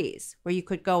parties where you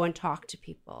could go and talk to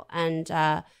people. And,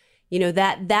 you know,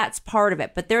 that's part of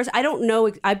it. But I don't know,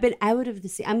 I've been out of the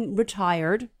scene. I'm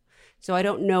retired. So I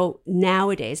don't know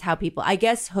nowadays how people, I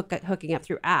guess, hooking up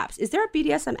through apps. Is there a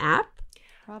BDSM app?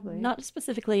 Probably. Not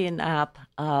specifically an app,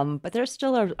 but there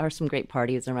still are some great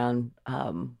parties around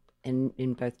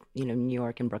in both, you know, New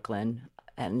York and Brooklyn,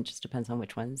 and just depends on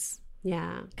which ones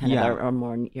Yeah. kind Yeah. of are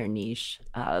more your niche.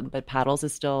 But Paddles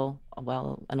is still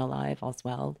well and alive as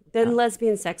well. Then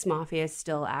Lesbian Sex Mafia is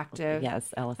still active.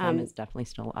 Yes, LSM is definitely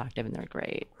still active, and they're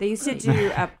great. They used to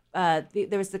do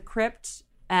there was the Crypt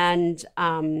and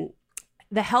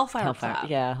the Hellfire Club.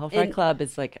 Yeah, Hellfire And- Club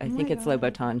is like, I think it's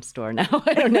Loboton's store now.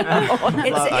 I don't know.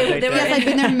 There was Yes, I've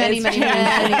been there many times.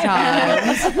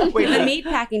 the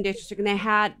meatpacking district,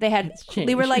 and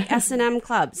they were like S&M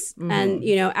clubs, and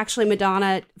you know, actually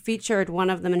Madonna featured one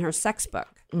of them in her sex book,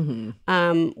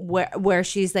 where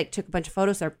she's like took a bunch of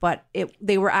photos there, but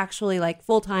they were actually like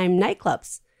full-time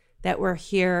nightclubs that were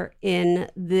here in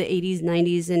the 80s,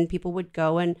 90s, and people would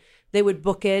go and they would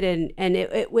book it, and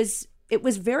it was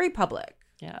very public.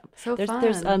 Yeah. So there's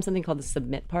fun. something called the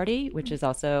Submit Party, which is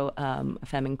also a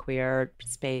femme and queer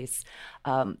space.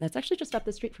 That's actually just up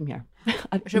the street from here.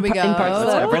 Should we go? Let's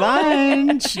go for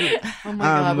lunch. Oh my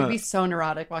God, we'd be so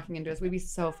neurotic walking into this. We'd be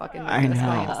so fucking I nervous know.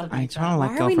 going into something I like try to that. let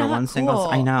Why are go we for not one single. cool?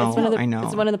 I know. I know. I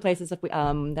It's one of the places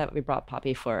that we brought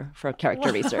Poppy for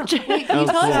character research. Wait, can you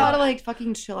tell us how to like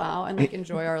fucking chill out and like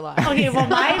enjoy our lives? Okay, well,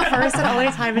 my first and only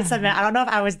time in Submit, I don't know if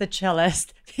I was the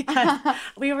chillest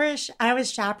because I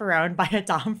was chaperoned by a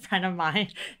dom friend of mine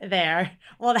there.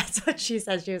 Well, that's what she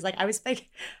said. She was like, I was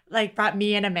like brought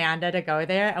me and Amanda to go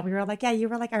there, and we were like, yeah, you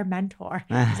were like our mentor.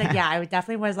 She's like, yeah, I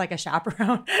definitely was like a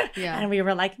chaperone. Yeah. And we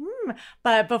were like,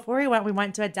 But before we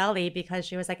went to a deli because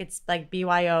she was like, it's like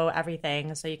BYO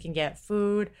everything, so you can get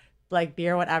food, like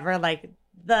beer, whatever, like.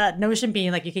 The notion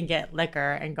being like you can get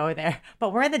liquor and go there,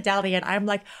 but we're in the deli and I'm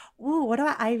like, ooh, what do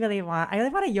I really want? I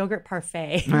really want a yogurt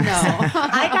parfait. No.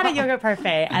 I got a yogurt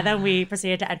parfait, and then we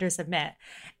proceeded to enter Submit,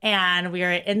 and we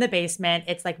were in the basement.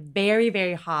 It's like very,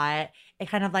 very hot. It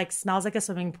kind of like smells like a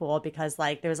swimming pool because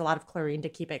like there's a lot of chlorine to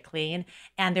keep it clean,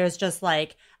 and there's just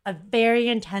like a very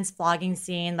intense flogging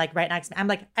scene like right next to me. I'm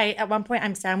like, at one point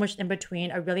I'm sandwiched in between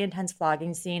a really intense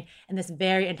flogging scene and this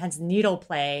very intense needle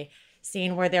play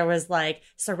scene where there was like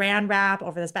saran wrap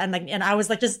over this bed, and I was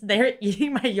like just there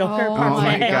eating my yogurt Oh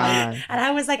parfait. my God. And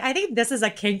I was like, I think this is a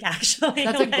kink actually.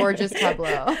 That's a gorgeous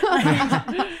tableau.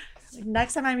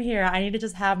 Next time I'm here, I need to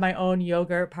just have my own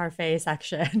yogurt parfait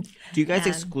section. Do you guys And-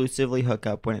 exclusively hook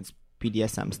up when it's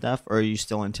BDSM stuff, or are you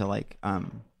still into like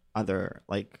other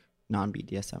like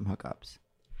non-BDSM hookups?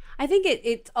 I think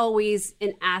it's always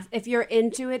if you're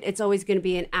into it, it's always going to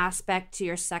be an aspect to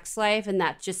your sex life, and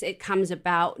that just it comes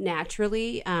about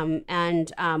naturally.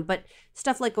 But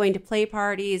stuff like going to play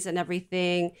parties and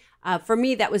everything, for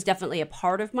me, that was definitely a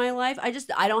part of my life. I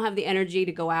don't have the energy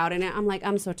to go out in it. I'm like,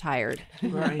 I'm so tired.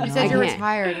 You said I you're can't.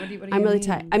 retired. What do you I'm really mean?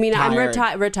 tired. I mean, I'm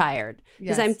Tired. retired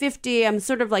because I'm 50. I'm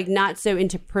sort of like not so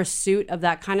into pursuit of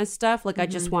that kind of stuff. Like I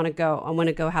just want to go. I want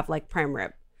to go have like prime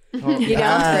rib. Oh, You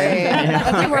know? Great.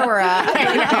 That's like where we're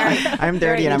at. I'm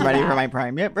 30 and I'm ready for my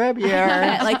prime rib year.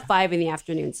 At like 5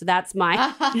 p.m. So that's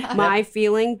my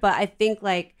feeling. But I think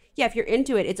like, yeah, if you're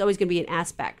into it, it's always going to be an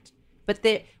aspect. But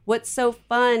what's so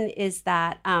fun is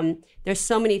that there's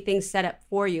so many things set up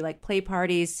for you, like play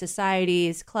parties,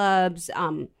 societies, clubs,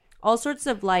 all sorts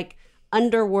of like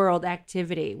underworld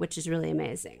activity, which is really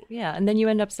amazing. Yeah, and then you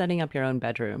end up setting up your own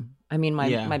bedroom. I mean, my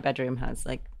Yeah. my bedroom has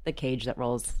like the cage that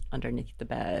rolls underneath the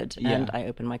bed, and I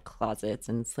open my closets,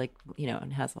 and it's like, you know,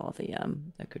 it has all the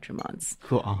accoutrements.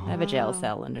 Cool. I have a jail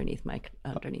cell underneath the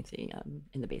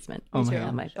in the basement. Oh my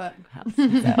of my But- house. So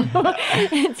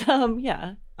it's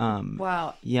yeah.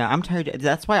 Wow. Yeah, I'm tired.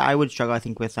 That's why I would struggle, I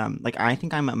think, with like, I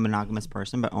think I'm a monogamous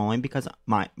person, but only because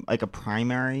my like a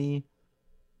primary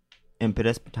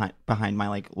impetus behind my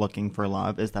like looking for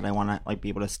love is that I want to like be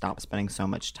able to stop spending so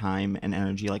much time and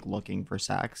energy like looking for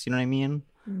sex. You know what I mean?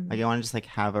 Like, I want to just like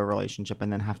have a relationship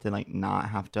and then have to like not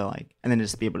have to like, and then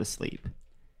just be able to sleep.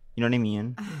 You know what I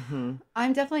mean?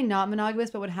 I'm definitely not monogamous,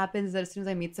 but what happens is that as soon as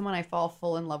I meet someone, I fall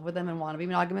full in love with them and want to be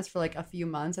monogamous for like a few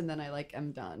months, and then I like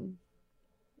am done.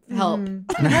 Help.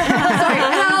 Sorry,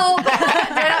 help.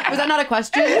 Was that not a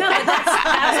question? No,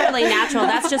 that's really natural.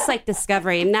 That's just like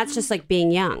discovery, and that's just like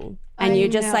being young. And you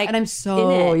just know, like, and I'm so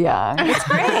in it. young. It's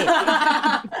great.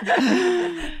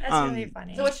 That's really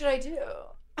funny. So what should I do?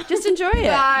 Just enjoy it.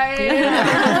 Bye.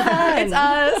 It's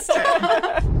us.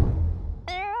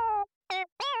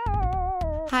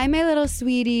 Hi, my little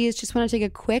sweeties. Just want to take a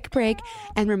quick break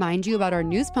and remind you about our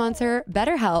new sponsor,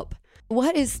 BetterHelp.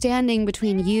 What is standing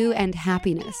between you and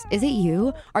happiness? Is it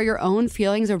you? Are your own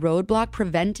feelings a roadblock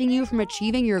preventing you from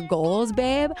achieving your goals,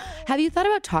 babe? Have you thought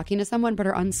about talking to someone but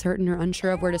are uncertain or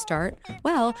unsure of where to start?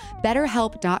 Well,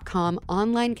 BetterHelp.com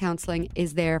online counseling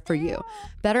is there for you.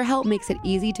 BetterHelp makes it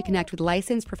easy to connect with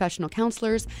licensed professional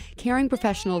counselors, caring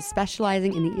professionals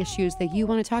specializing in the issues that you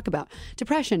want to talk about.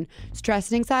 Depression, stress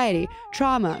and anxiety,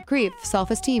 trauma, grief,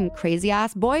 self-esteem, crazy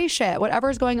ass boy shit,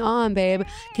 whatever's going on, babe.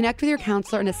 Connect with your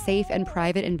counselor in a safe and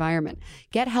private environment.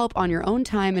 Get help on your own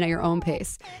time and at your own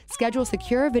pace. Schedule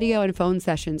secure video and phone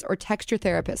sessions or text your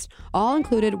therapist, all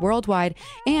included worldwide,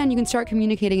 and you can start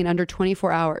communicating in under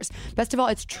 24 hours. Best of all,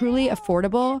 it's truly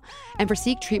affordable. And for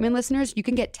Seek Treatment listeners, you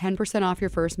can get 10% off your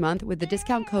first month with the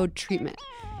discount code TREATMENT.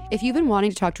 If you've been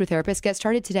wanting to talk to a therapist, get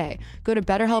started today. Go to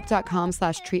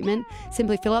betterhelp.com/treatment.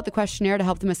 Simply fill out the questionnaire to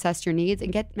help them assess your needs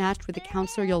and get matched with a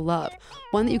counselor you'll love.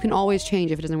 One that you can always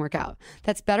change if it doesn't work out.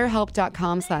 That's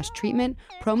betterhelp.com/treatment.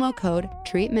 Promo code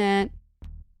TREATMENT.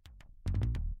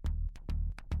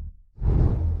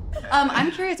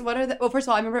 I'm curious, what are the, well, first of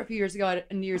all, I remember a few years ago at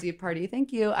a New Year's Eve party,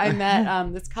 thank you, I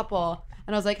met this couple,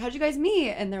 and I was like, how'd you guys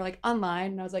meet? And they're like,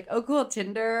 online. And I was like, oh, cool,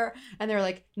 Tinder. And they were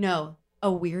like, no,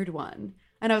 a weird one.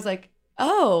 And I was like,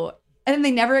 oh. And then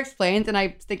they never explained, and I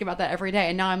think about that every day.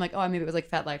 And now I'm like, oh, maybe it was like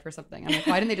Fat Life or something. I'm like,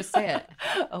 why didn't they just say it?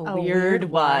 A weird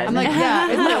one. I'm like, yeah,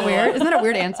 isn't that weird? Isn't that a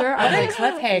weird answer? I'm like,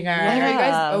 cliffhanger. are you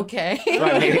guys okay?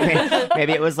 Right,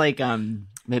 maybe it was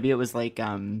like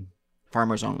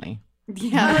Farmers Only.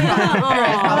 Yeah.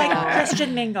 Or like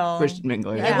Christian mingle. Christian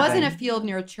mingle. It wasn't a field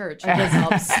near a church. It just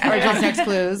helps. Or just next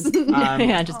clues.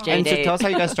 Yeah, just And so J-date. tell us how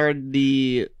you guys started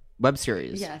the web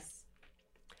series. Yes.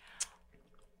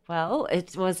 Well,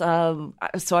 it was so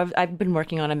I've been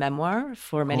working on a memoir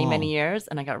for many years,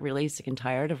 and I got really sick and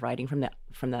tired of writing from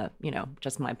the you know,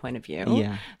 just my point of view.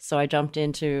 Yeah. So I jumped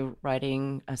into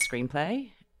writing a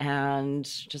screenplay and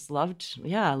just loved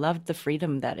the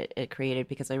freedom that it created,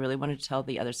 because I really wanted to tell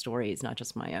the other stories, not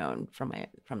just my own from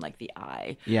like the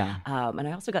I. Yeah. And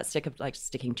I also got sick of like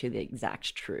sticking to the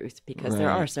exact truth, because there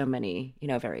are so many, you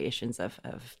know, variations of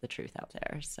the truth out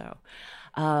there. So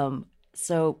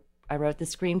I wrote the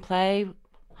screenplay,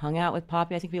 hung out with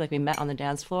Poppy. I think we met on the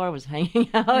dance floor, was hanging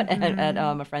out at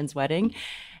a friend's wedding.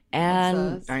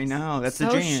 And I know, that's So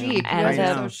the dream. chic. And You guys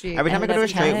are so so chic. Every time I And go to a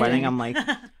that's straight exciting. wedding, I'm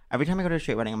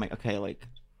like, okay, like,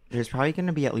 there's probably going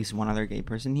to be at least one other gay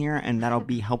person here, and that'll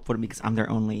be helpful to me because I'm their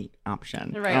only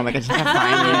option. Right. And I'm like, I just have to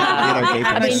find the other gay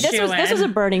I person. mean, this was a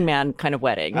Burning Man kind of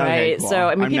wedding, Okay, right? cool. So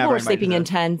I mean, I'm people never were invited sleeping to in that.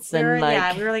 tents We and were,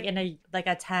 like we were like in a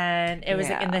tent. It was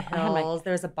like in the Yeah. I had my- hills.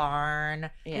 There was a barn.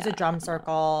 There was a Yeah. drum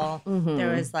circle.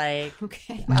 There was like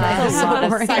Okay. it was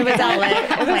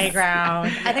psychedelic It was- playground.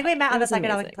 I think we met on the was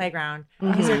psychedelic amazing. playground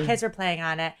because your kids were playing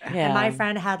on it. Yeah. And my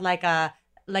friend had like an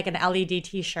LED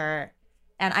T-shirt,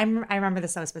 and I remember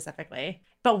this so specifically.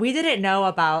 But we didn't know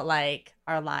about like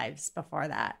our lives before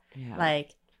that. Yeah.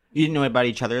 Like You didn't know about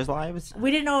each other's lives?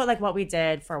 we didn't know like what we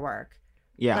did for work.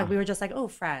 Yeah. Like we were just like, oh,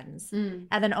 friends. And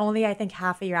then only I think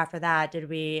half a year after that did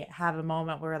we have a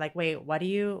moment where we were like, wait,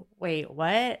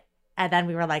 what? And then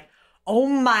we were like, oh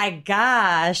my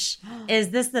gosh, is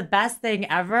this the best thing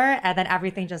ever? And then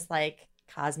everything just like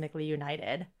cosmically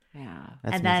united. yeah.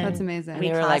 And then That's amazing. we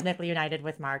They were like- cosmically united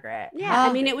with Margaret. Yeah,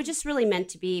 I mean, it was just really meant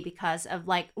to be because of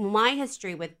like my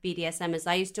history with BDSM is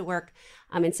I used to work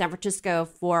in San Francisco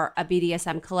for a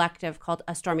BDSM collective called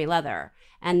A Stormy Leather.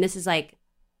 And this is like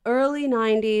early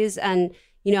 90s. And,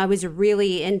 you know, I was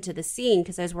really into the scene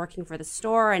because I was working for the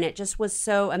store, and it just was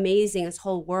so amazing. This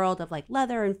whole world of like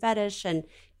leather and fetish and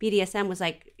BDSM was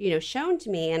like, you know, shown to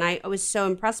me, and I was so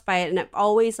impressed by it. And I've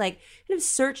always like kind of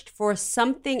searched for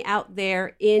something out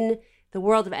there in the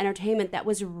world of entertainment that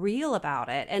was real about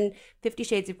it. And 50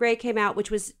 Shades of Grey came out, which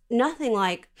was nothing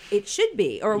like it should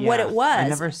be or what it was. I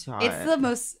never saw it. It's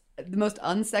the most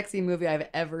unsexy movie I've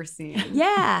ever seen.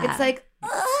 Yeah. It's like,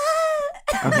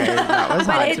 Okay, that was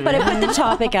hot to But it me. put the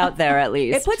topic out there at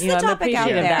least. It puts the I'm topic out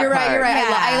appreciative of there. that you're right. part.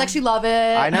 I Yeah. actually love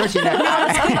it. I never seen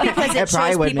that. because it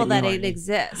probably shows would people make that me it horny.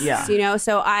 exists. Yeah. You know,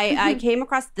 so I came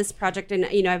across this project, and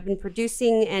you know, I've been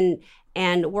producing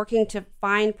and working to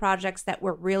find projects that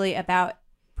were really about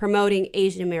promoting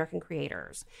Asian American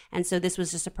creators. And so this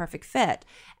was just a perfect fit.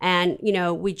 And you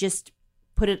know, we just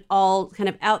put it all kind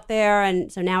of out there, and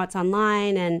so now it's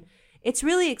online, and it's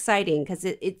really exciting because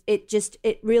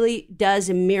it really does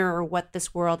mirror what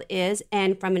this world is,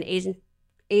 and from an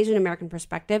Asian American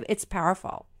perspective, it's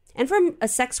powerful, and from a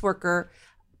sex worker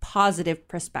positive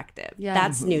perspective, Yeah.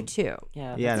 that's new too.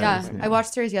 Yeah. Yeah, that Yeah, was new. I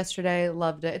watched series yesterday,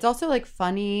 loved it. It's also like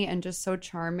funny and just so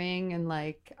charming, and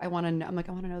like I want to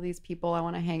know these people. I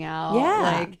want to hang out.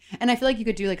 Yeah. Like, and I feel like you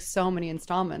could do like so many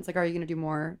installments. Like, are you going to do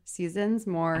more seasons,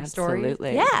 more stories?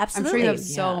 Absolutely. Yeah, I'm absolutely. sure you have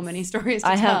so Yes. many stories to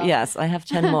I tell. have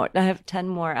 10 more. I have 10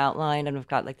 more outlined, and we've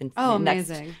got like the Oh, next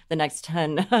amazing. the next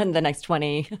 10 and the next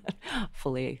 20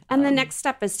 fully. And the next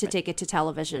step is to take it to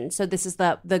television. So this is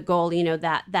the goal, you know,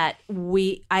 that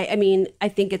we, I mean, I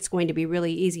think it's going to be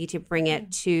really easy to bring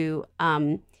it to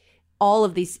all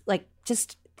of these, like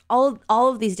just all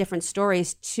of these different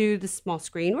stories to the small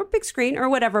screen or big screen or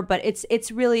whatever. But it's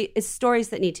stories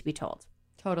that need to be told.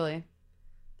 Totally.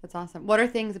 That's awesome. What are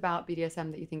things about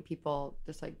BDSM that you think people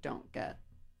just like don't get?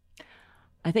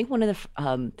 I think one of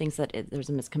the things that there's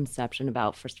a misconception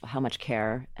about, first of all, how much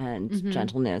care and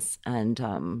gentleness and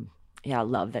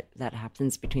love that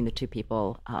happens between the two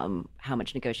people, how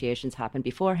much negotiations happen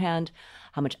beforehand,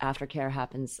 how much aftercare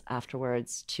happens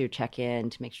afterwards to check in,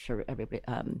 to make sure everybody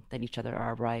that each other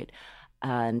are right.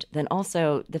 And then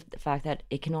also the fact that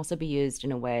it can also be used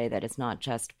in a way that is not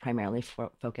just primarily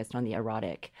focused on the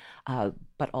erotic,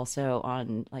 but also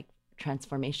on like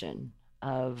transformation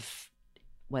of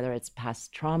whether it's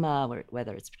past trauma or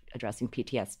whether it's addressing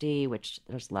PTSD, which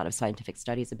there's a lot of scientific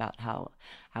studies about how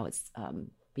it's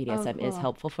BDSM is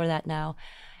helpful for that now.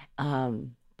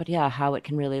 But yeah, how it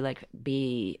can really like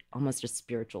be almost a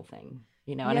spiritual thing,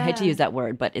 you know, and I hate to use that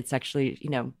word, but it's actually, you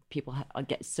know, people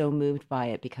get so moved by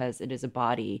it because it is a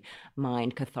body,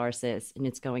 mind catharsis, and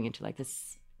it's going into like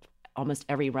this almost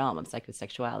every realm of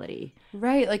psychosexuality.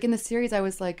 Right. Like in the series, I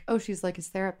was like, oh, she's like his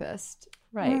therapist.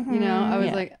 Right. You know, I was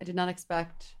Yeah. like, I did not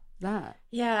expect that.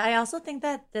 Yeah, I also think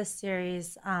that this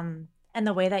series and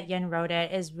the way that Yin wrote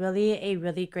it is really a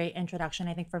really great introduction,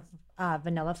 I think, for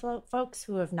vanilla folks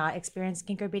who have not experienced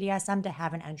kink or BDSM to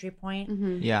have an entry point.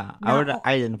 Yeah, I would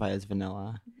identify as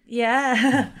vanilla.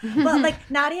 Yeah. Well, like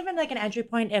not even like an entry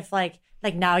point if like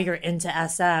now you're into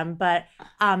SM, but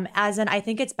as in I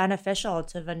think it's beneficial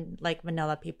to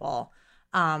vanilla people.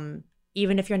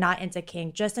 Even if you're not into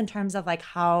kink, just in terms of like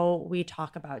how we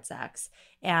talk about sex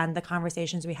and the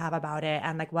conversations we have about it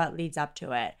and like what leads up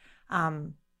to it.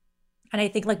 And I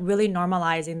think like really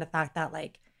normalizing the fact that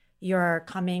like you're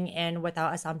coming in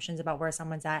without assumptions about where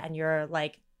someone's at, and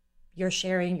you're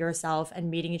sharing yourself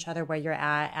and meeting each other where you're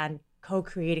at and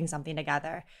co-creating something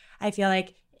together. I feel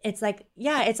like it's like,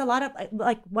 yeah, it's a lot of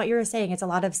like what you were saying. It's a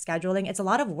lot of scheduling. It's a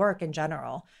lot of work in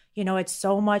general. You know, it's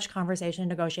so much conversation,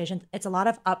 negotiation. It's a lot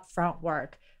of upfront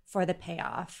work for the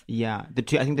payoff. Yeah, I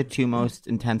think the two most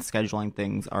intense scheduling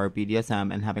things are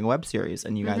BDSM and having a web series,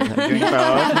 and you guys are doing both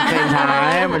at the same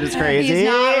time, which is crazy. He's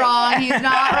not wrong. He's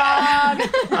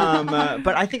not wrong.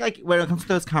 But I think like when it comes to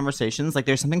those conversations, like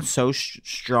there's something so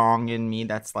strong in me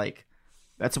that's like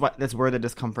that's where the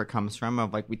discomfort comes from.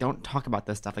 Of like we don't talk about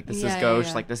this stuff. Like this is gauche.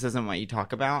 yeah. Like this isn't what you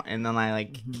talk about, and then I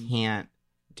like can't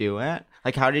do it.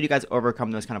 Like how did you guys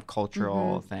overcome those kind of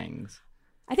cultural things?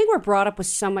 I think we're brought up with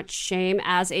so much shame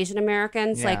as Asian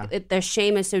Americans. Yeah. Like the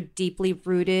shame is so deeply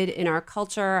rooted in our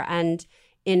culture and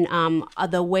in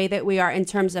the way that we are in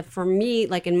terms of, for me,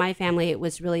 like in my family, it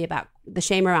was really about the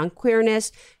shame around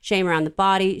queerness, shame around the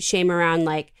body, shame around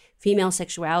like female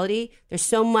sexuality. There's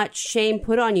so much shame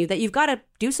put on you that you've got to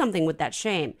do something with that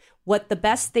shame. What the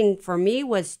best thing for me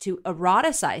was to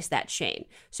eroticize that shame.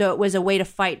 So it was a way to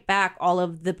fight back all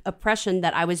of the oppression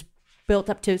that I was built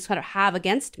up to sort of have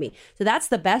against me. So that's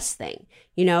the best thing.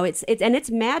 You know, it's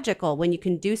magical when you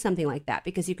can do something like that,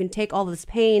 because you can take all this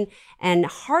pain and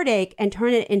heartache and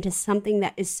turn it into something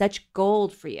that is such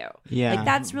gold for you. Yeah. Like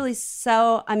that's really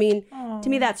so, I mean, to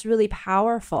me, that's really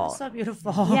powerful. So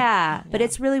beautiful. Yeah, but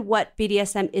it's really what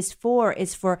BDSM is for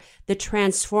the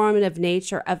transformative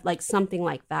nature of like something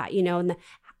like that, you know, and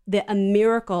a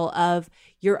miracle of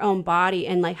your own body,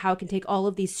 and like how it can take all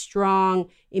of these strong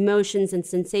emotions and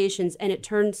sensations and it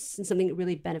turns into something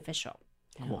really beneficial.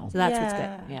 Cool. So that's what's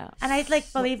good. Yeah. And I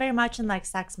like believe very much in like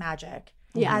sex magic.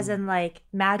 Yeah. As in like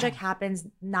magic happens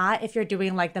not if you're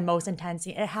doing like the most intense.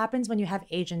 It happens when you have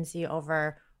agency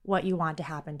over what you want to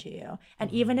happen to you.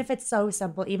 And even if it's so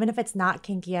simple, even if it's not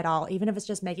kinky at all, even if it's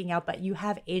just making out, but you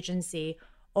have agency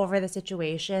over the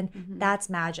situation, that's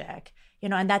magic. You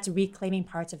know, and that's reclaiming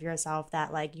parts of yourself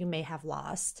that like you may have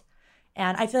lost.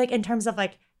 And I feel like in terms of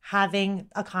like having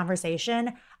a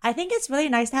conversation, I think it's really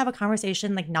nice to have a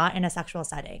conversation like not in a sexual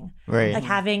setting. Right. Like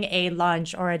having a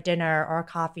lunch or a dinner or a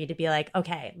coffee to be like,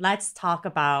 okay, let's talk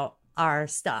about our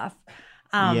stuff.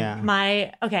 So me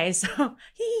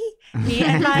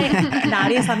and my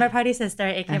naughty slumber party sister,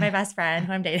 aka my best friend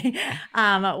who I'm dating,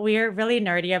 we're really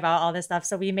nerdy about all this stuff.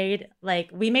 So we made a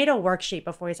worksheet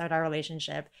before we started our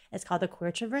relationship. It's called the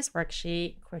Queer Traverse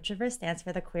Worksheet. Queer Traverse stands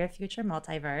for the Queer Future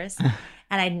Multiverse.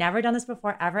 And I'd never done this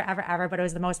before, ever, but it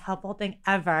was the most helpful thing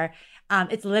ever.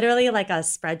 It's literally like a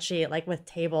spreadsheet, like with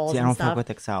tables See, I and don't stuff. fuck with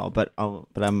Excel, but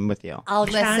I'm with you. I'll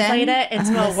translate it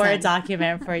into a Word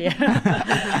document for you.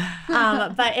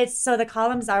 But it's so the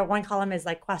columns are, one column is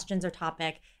like questions or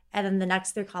topic, and then the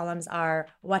next three columns are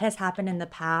what has happened in the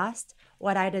past,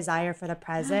 what I desire for the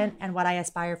present, and what I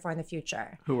aspire for in the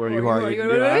future. Who are you? Oh,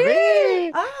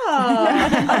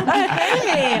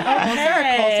 okay.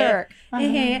 Full circle.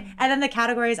 And then the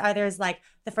categories are, there's like,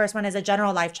 the first one is a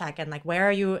general life check-in, like where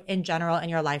are you in general in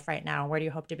your life right now? Where do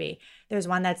you hope to be? There's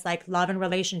one that's like love and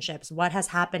relationships. What has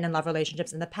happened in love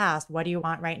relationships in the past? What do you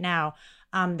want right now?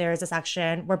 There's a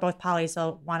section, we're both poly,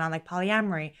 so one on like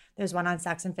polyamory. There's one on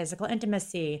sex and physical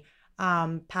intimacy.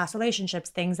 Past relationships,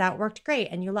 things that worked great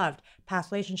and you loved.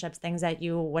 Past relationships, things that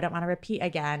you wouldn't want to repeat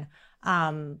again.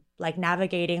 Like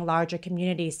navigating larger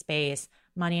community space,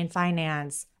 money and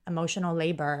finance, emotional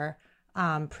labor,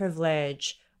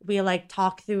 privilege. We like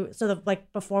talk through,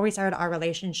 like before we started our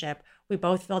relationship, we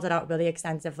both filled it out really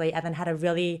extensively and then had a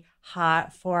really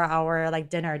hot 4-hour like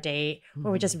dinner date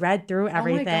where we just read through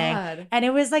everything. God. And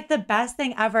it was like the best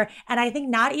thing ever. And I think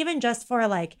not even just for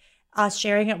like us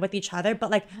sharing it with each other, but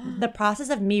like the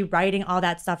process of me writing all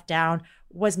that stuff down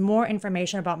was more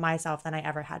information about myself than I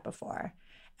ever had before.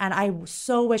 And I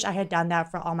so wish I had done that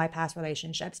for all my past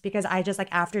relationships, because I just like,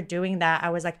 after doing that,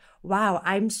 I was like, wow,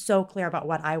 I'm so clear about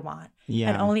what I want. Yeah.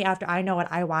 And only after I know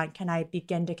what I want can I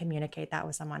begin to communicate that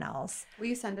with someone else. Will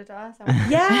you send it to us?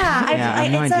 Yeah. I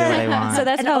have no idea what I want. So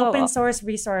that's an how open source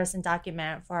resource and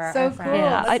document for So our cool. friends.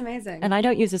 Yeah, That's amazing. And I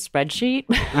don't use a spreadsheet.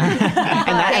 and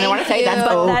I want to say that's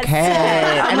Thank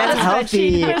okay. And that's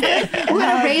healthy. We're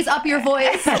gonna raise up your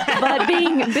voice. But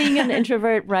being an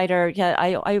introvert writer, yeah,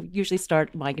 I usually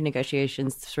start my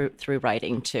negotiations through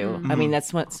writing too. I mean,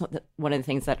 that's one of the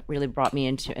things that really brought me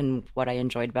into, and what I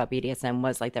enjoyed about BDSM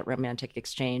was like that romantic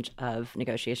exchange of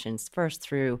negotiations, first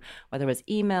through whether it was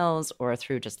emails or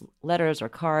through just letters or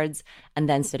cards, and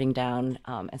then sitting down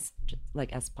as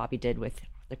Poppy did with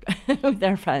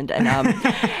their friend and My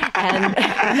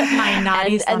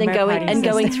naughty and then slumber going party and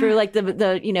going sister. through like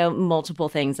the multiple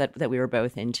things that we were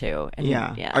both into. And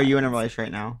Yeah. Are you in a relationship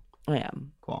right now? I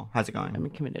am. Cool. How's it going? I'm in a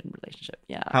committed relationship.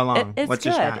 Yeah. How long? It's What's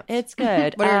good. your stats? It's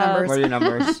good. What are your numbers? What are your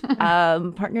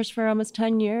numbers? Partners for almost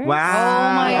 10 years. Wow.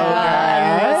 Oh my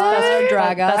Okay. God.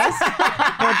 Drag us.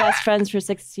 We're best friends for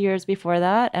 6 years before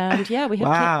that. And yeah, we have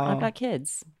Wow. I've got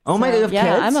kids. Oh my God, you have yeah,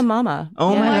 kids? I'm a mama.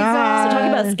 Oh yeah. my God. So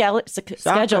talking about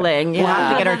scheduling. We'll have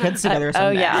to Yeah. get our kids together Oh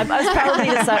someday. yeah, I was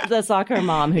probably the soccer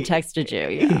mom who texted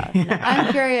you. Yeah.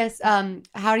 I'm curious,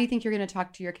 how do you think you're going to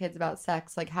talk to your kids about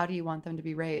sex? Like, how do you want them to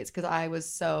be raised? Because I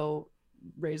was so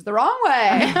raised the wrong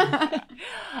way.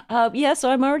 Yeah,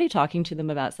 so I'm already talking to them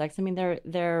about sex. I mean,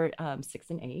 they're 6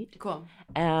 and 8. Cool.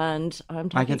 And I'm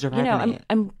talking, My kids are 5 and 8.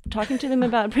 I'm talking to them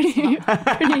about pretty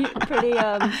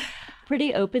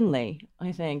openly,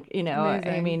 I think. I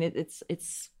Amazing. mean,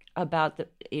 it's about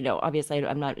obviously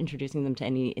I'm not introducing them to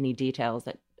any details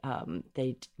that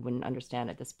they wouldn't understand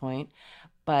at this point.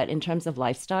 But in terms of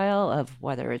lifestyle, of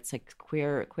whether it's a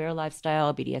queer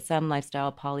lifestyle, BDSM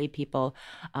lifestyle, poly people,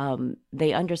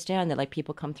 they understand that like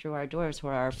people come through our doors who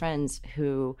are our friends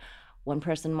who one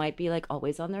person might be like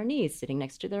always on their knees sitting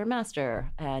next to their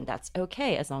master, and that's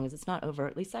okay as long as it's not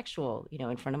overtly sexual,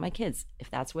 in front of my kids. If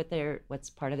that's what's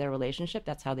part of their relationship,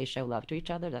 that's how they show love to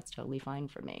each other, that's totally fine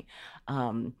for me.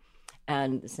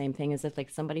 And the same thing is if like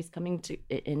somebody's coming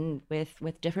in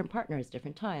with different partners,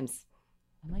 different times.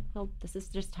 I'm like, well, this is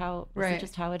just how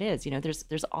it is.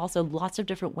 There's also lots of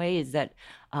different ways that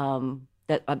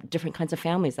different kinds of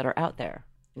families that are out there.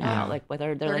 Like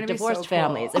whether they're like divorced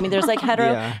families. I mean, there's like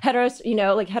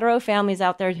hetero families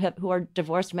out there who are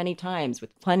divorced many times with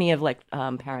plenty of like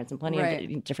parents and plenty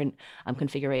of different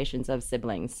configurations of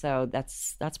siblings. So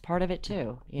that's part of it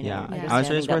too.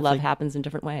 Understanding that love happens in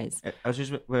different ways. I was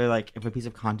just where like if a piece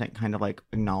of content kind of like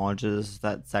acknowledges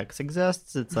that sex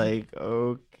exists, it's like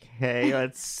okay,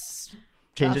 let's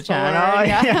change the channel,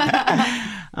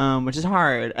 which is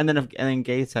hard. And then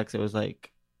gay sex, it was like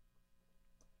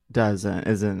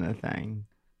isn't a thing,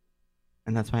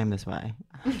 and that's why I'm this way.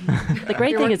 The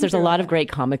great thing is there's a lot of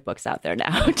great comic books out there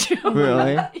now too.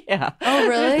 Really? Yeah. Oh,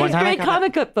 really? There's great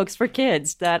comic books for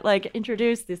kids that like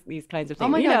introduce these kinds of things. Oh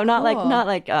my God, not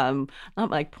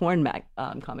like porn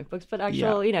comic books, but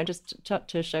actual just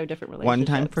to show different relationships. One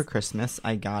time for Christmas,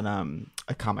 I got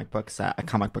a comic book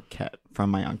kit from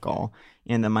my uncle.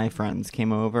 And then my friends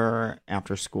came over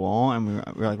after school, and we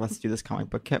were like, let's do this comic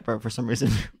book kit. But for some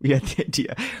reason, we had the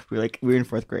idea. We were in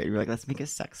 4th grade. We were like, let's make a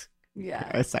sex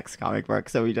comic book.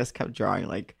 So we just kept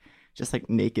drawing just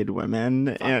naked women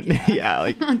and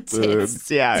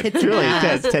boobs. Yeah, tits truly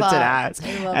and tits and ass. ass.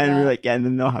 I love And we were that. like, and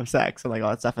then they'll have sex and like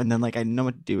all that stuff. And then like I didn't know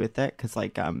what to do with it because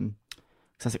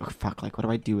so I was like, oh, fuck, like, what do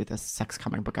I do with this sex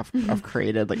comic book I've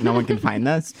created? Like, no one can find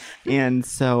this. And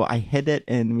so I hid it,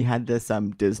 and we had this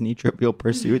Disney Trivial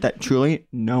Pursuit that truly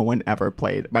no one ever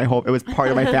played. It was part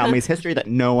of my family's history that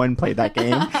no one played that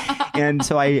game. And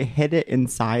so I hid it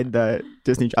inside the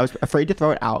Disney. I was afraid to throw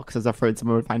it out because I was afraid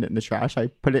someone would find it in the trash. I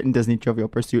put it in Disney Trivial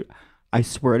Pursuit. I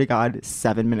swear to God,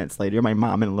 7 minutes later, my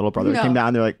mom and little brother came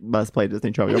down. They're like, let's play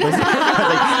Disney Trivial Pursuit. I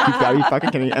was like, you've got to be fucking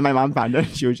kidding me. And my mom found it,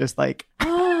 and she was just like...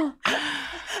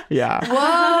 Yeah.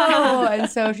 Whoa. And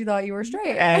so she thought you were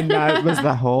straight. And that was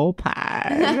the whole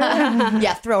plan.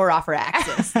 Yeah, throw her off her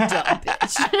axis. Dumb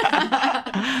bitch.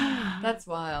 That's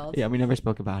wild. Yeah, we never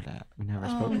spoke about it. We never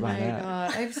spoke about it. Oh my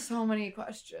God. I have so many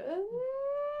questions.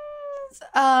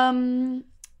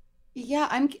 Yeah,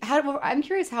 I'm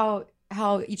curious how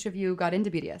each of you got into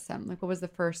BDSM. Like, what was the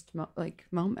first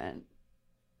moment?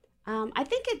 I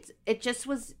think it just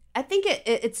was. I think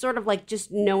it's sort of like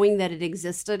just knowing that it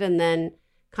existed and then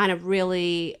kind of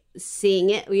really seeing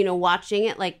it, watching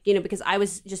it, because I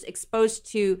was just exposed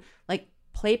to like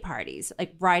play parties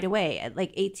like right away at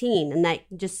like 18, and that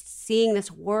just seeing this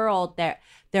world that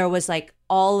there was like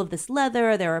all of this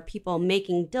leather, there were people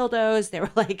making dildos, there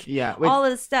were like all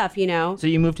of this stuff, So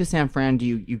you moved to San Fran. Do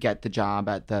you get the job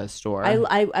at the store?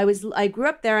 I grew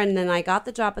up there, and then I got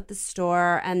the job at the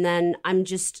store, and then I'm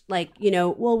just like,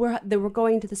 well, we're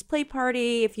going to this play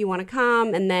party if you want to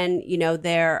come, and then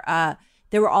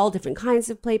there were all different kinds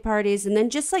of play parties, and then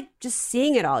just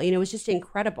seeing it all, it was just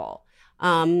incredible.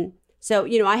 So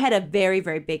I had a very,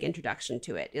 very big introduction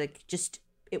to it.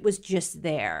 It was just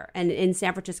there, and in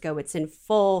San Francisco, it's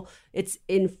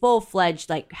in full-fledged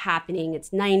like happening.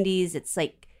 It's 90s. It's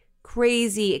like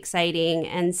crazy exciting,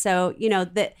 and so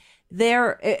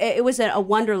it was a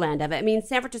wonderland of it. I mean,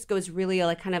 San Francisco is really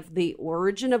like kind of the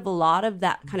origin of a lot of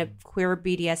that kind of queer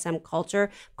BDSM culture.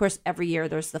 Of course, every year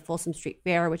there's the Folsom Street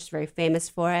Fair, which is very famous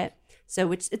for it. So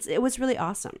it was really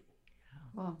awesome.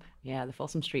 Wow. Yeah, the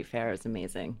Folsom Street Fair is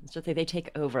amazing. It's just they take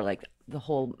over like the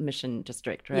whole Mission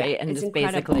District, right? Yeah, and it's just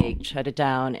incredible. basically shut it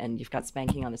down, and you've got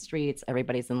spanking on the streets.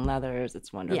 Everybody's in leathers.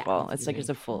 It's wonderful. It's like it's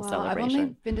a full I've celebration.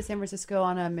 only been to San Francisco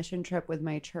on a mission trip with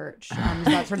my church. So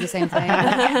that's sort of the same thing.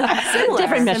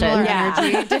 Different mission. Similar Yeah.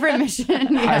 energy. Different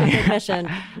mission. Yeah. Different mission.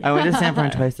 I went to San Fran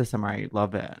twice this summer. I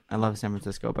love it. I love San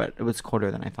Francisco, but it was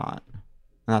colder than I thought.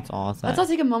 And that's all I'll say. Let's all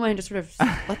take a moment and just sort of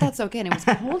let that soak in. It was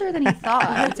colder than he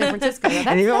thought in San Francisco.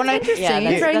 That's even when interesting.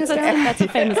 That's a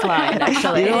famous line,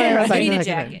 actually. You need a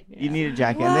jacket. You need a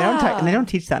jacket. And they don't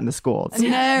teach that in the schools. No,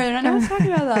 they're not talking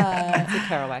about that. It's a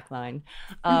Kerouac line.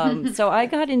 So I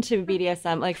got into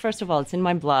BDSM. Like, first of all, it's in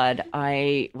my blood.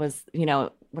 I was,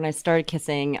 when I started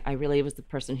kissing, I really was the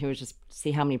person who would just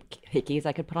see how many hickeys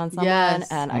I could put on someone. Yes.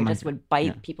 And I just would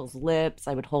bite people's lips.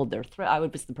 I would hold their throat. I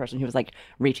would be the person who was like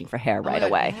reaching for hair right God,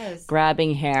 away, yes.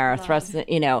 grabbing hair,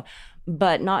 thrusting,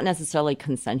 but not necessarily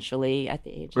consensually at the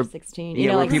age of 16. Were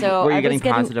you I getting was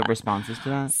positive responses to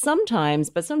that? Sometimes,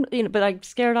 but but I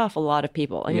scared off a lot of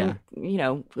people. I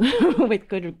mean, with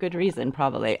good reason,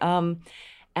 probably.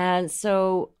 And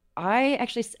so I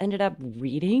actually ended up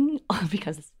reading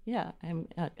because Yeah, I'm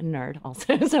a nerd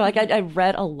also. So like I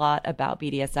read a lot about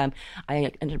BDSM. I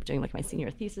ended up doing like my senior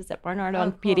thesis at Barnard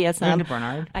on BDSM. Going to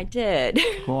Barnard? I did.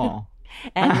 Cool.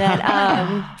 And then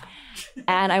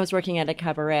and I was working at a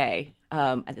cabaret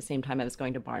at the same time I was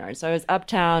going to Barnard. So I was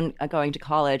uptown going to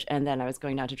college, and then I was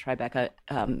going down to Tribeca,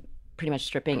 pretty much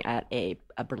stripping at a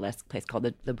burlesque place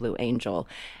called the Blue Angel.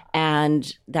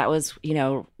 And that was,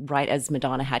 right as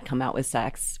Madonna had come out with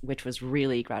Sex, which was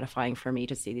really gratifying for me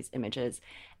to see these images.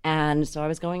 And so I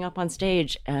was going up on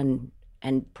stage and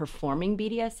performing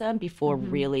BDSM before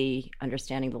really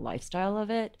understanding the lifestyle of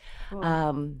it. Cool.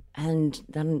 And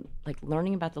then like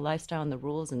learning about the lifestyle and the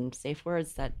rules and safe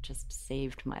words that just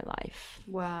saved my life.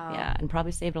 Wow. Yeah, and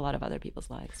probably saved a lot of other people's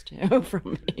lives too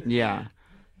from me. Yeah.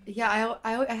 Yeah,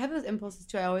 I have those impulses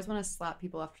too. I always want to slap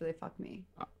people after they fuck me,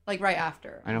 like right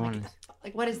after. I don't want to.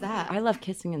 Like, what is that? I love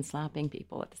kissing and slapping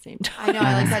people at the same time. I know.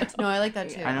 I like that. No, I like that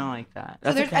too. I don't like that.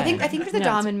 So That's there's, okay. I think there's a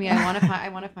dom in me. I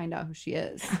want to find out who she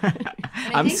is.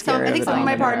 I'm scared. I think some of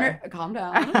my dom in her. partner. Calm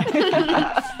down.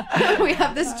 We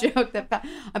have this joke that Pat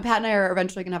and I are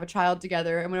eventually gonna have a child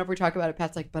together, and whenever we talk about it,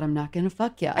 Pat's like, "But I'm not gonna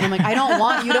fuck you," and I'm like, "I don't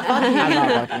want you to fuck me." I'm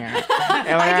not fucking her.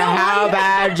 No matter how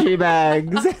bad she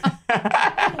begs.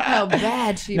 How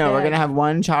bad she. No, we're begs. gonna have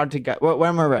one child together.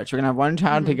 When we're rich, we're gonna have one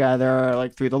child together,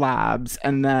 like through the labs,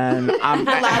 and then the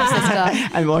lab system.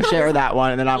 and we'll share that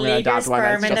one, and then I'm gonna Leave your adopt one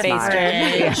sperm that's in just the mine.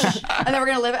 fridge. And then we're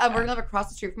gonna live across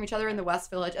the street from each other in the West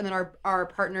Village, and then our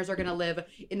partners are gonna live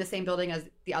in the same building as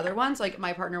the other one. So like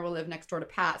my partner will live next door to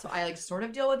Pat, so I like sort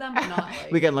of deal with them, but not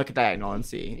like. We can look at diagonal and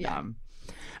see. Yeah.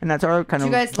 And that's our kind Do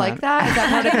of. you guys plan. like that? Is that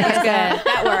part of That's it?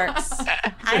 good. That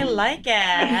works. I like it.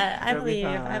 I It'll be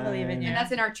believe in fun. you. And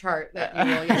that's in our chart that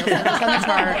you will send us on the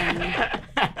chart.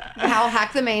 And I'll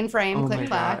hack the mainframe. Oh click my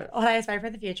clack. What I aspire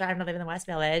for the future, I'm gonna live in the West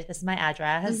Village. This is my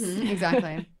address.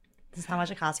 Exactly. This is how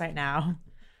much it costs right now.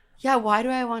 Yeah. Why do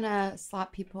I want to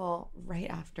slap people right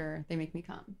after they make me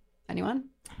come? Anyone?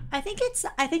 I think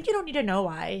you don't need to know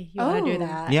why you want to do Oh.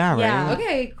 that. Yeah, right.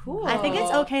 Okay. Cool. I think it's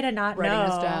okay to not Writing know.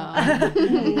 this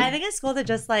down. I think it's cool to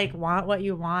just like want what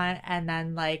you want, and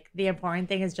then like the important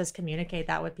thing is just communicate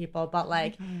that with people. But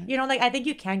like like I think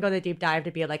you can go the deep dive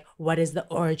to be like, what is the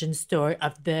origin story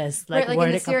of this? Right, like where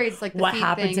in did the it come- series, like the what feet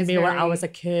happened thing to is me when I very- was a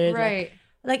kid? Right.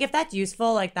 Like if that's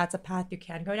useful, like that's a path you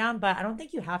can go down. But I don't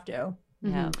think you have to.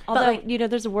 Yeah. Although,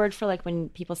 there's a word for like when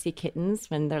people see kittens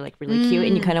when they're like really cute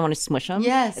and you kind of want to smush them.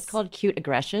 Yes. It's called cute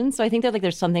aggression. So I think that like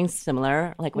there's something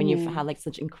similar, like when you've had like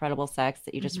such incredible sex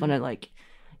that you just want to like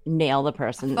nail the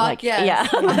person. Fuck like, yes. yeah.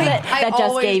 I that just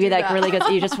always gave you do like that. really good.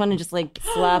 You just want to just like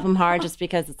slap them hard just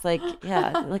because it's like, yeah,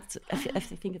 like I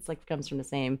think it's like comes from the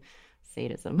same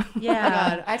sadism. Oh my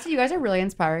God. Actually, you guys are really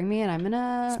inspiring me, and I'm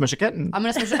gonna Smush a kitten. I'm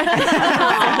gonna switch.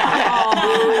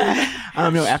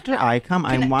 No, after I come,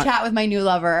 I want. chat with my new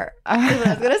lover. That's what I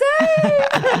was gonna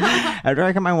say. After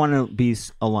I come, I want to be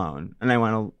alone, and I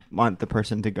want the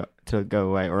person to go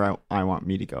away, or I want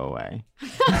me to go away. Is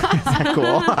that cool?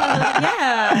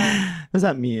 Yeah. What does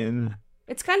that mean?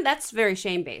 It's that's very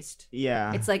shame based.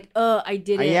 Yeah. It's like, oh, I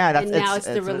did it, Yeah, and now it's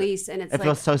the release, and it's It like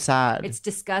feels so sad. it's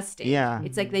disgusting. Yeah.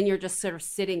 It's like then you're just sort of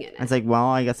sitting in it. It's like, well,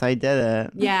 I guess I did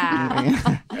it.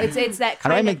 Yeah. it's that How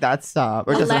do I kind make of that stop?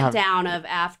 Or a does it have? letdown of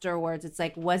afterwards. It's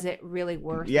like, was it really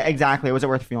worth Yeah, it? exactly. Was it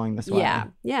worth feeling this way?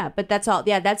 Yeah, but that's all.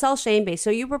 Yeah, that's all shame based. So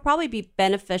you would probably be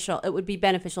beneficial. It would be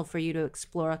beneficial for you to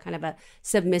explore a kind of a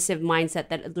submissive mindset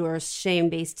that allures shame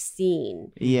based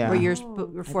scene. Yeah. where you're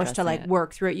forced to Addressing like it.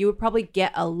 work through it. You would probably get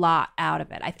a lot out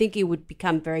of it. I think it would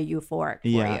become very euphoric for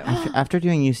you. After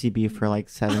doing UCB for like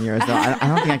 7 years, though, I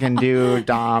don't think I can do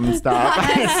Dom stuff.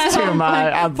 It's too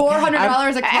much.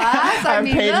 $400 a class. I've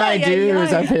paid my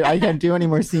dues. I can't do any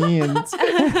more scenes.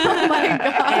 Oh my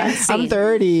God. I'm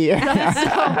 30. That's so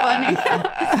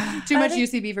funny. Too much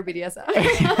UCB for BDSM.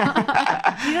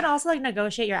 You can also like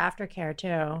negotiate your aftercare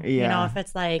too. You Yeah. know, if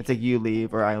it's like It's like you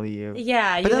leave or I leave.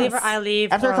 yeah, you But then leave or I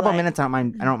leave. After a or, couple like, minutes, I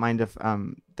don't mind if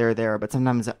they're there. But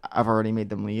sometimes I've already made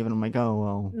them leave, and I'm like, oh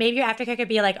well. maybe your aftercare could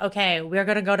be like, okay, we're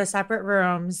gonna go to separate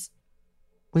rooms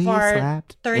We for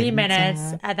slept 30 in minutes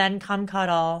bed. and then come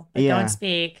cuddle, but Yeah. don't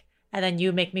speak. And then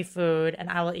you make me food and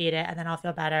I will eat it and then I'll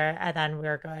feel better and then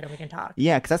we're good and we can talk.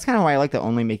 Yeah, because that's kind of why I like the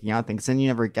only making out thing. Because then you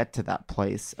never get to that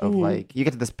place of like you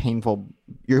get to this painful.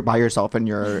 You're by yourself in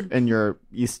your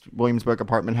East Williamsburg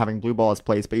apartment having blue balls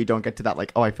place, but you don't get to that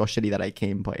like, oh, I feel shitty that I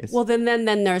came place. Well, then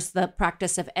there's the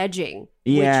practice of edging,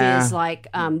 Yeah. which is like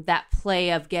that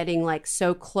play of getting like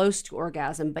so close to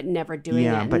orgasm but never doing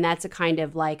Yeah, it, but- and that's a kind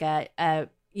of like a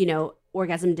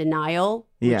orgasm denial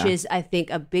which Yeah. is, I think,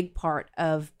 a big part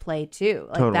of play too.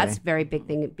 Like Totally. that's a very big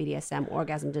thing at BDSM,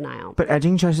 orgasm denial. But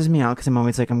edging stresses me out because I'm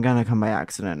always like, I'm gonna come by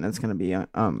accident and it's gonna be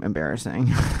embarrassing.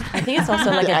 I think it's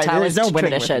also like a There's Taoist no winning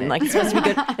with tradition. me. Like it's supposed to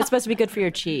be good. It's supposed to be good for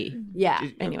your chi. Yeah.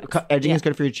 Anyway, Edging is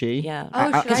good for your chi. yeah.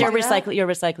 Oh, should Because I you're do that? recycling. You're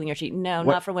recycling your chi. No,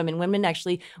 What? not for women. Women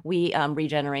actually, we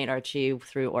regenerate our chi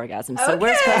through orgasms. So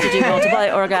we're supposed to do multiple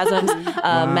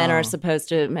orgasms. Men are supposed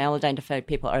to. Male identified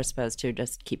people are supposed to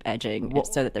just keep edging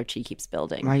so that their chi keeps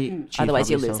building. My chi's Otherwise,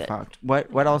 you probably lose so it. fucked.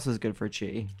 What else is good for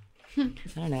chi? I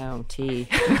don't know. Tea.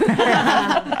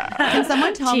 Can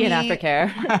someone tell Chi me and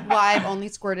aftercare. why I've only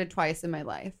squirted twice in my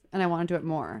life and I want to do it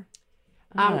more?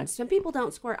 Some people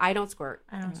don't squirt. I don't squirt.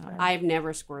 I don't squirt. I've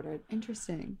never squirted.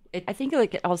 Interesting. I think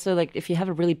like also like if you have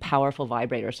a really powerful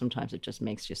vibrator, sometimes it just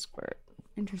makes you squirt,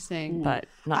 Interesting. but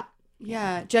not.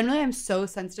 Yeah. Generally, I'm so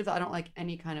sensitive that I don't like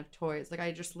any kind of toys. Like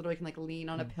I just literally can like lean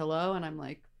on a pillow and I'm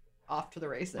like off to the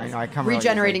races. I know, I come really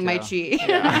regenerating my easily,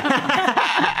 chi.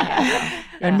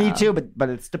 And me too, but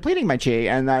it's depleting my chi,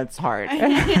 and that's hard.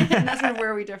 And that's sort of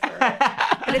where we differ.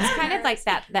 But it's kind of like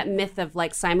that myth of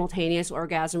like simultaneous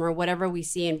orgasm or whatever we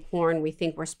see in porn we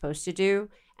think we're supposed to do.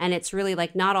 And it's really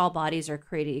like not all bodies are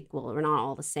created equal. We're not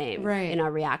all the same Right. in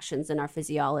our reactions and our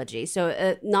physiology.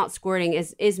 So not squirting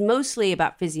is mostly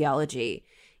about physiology.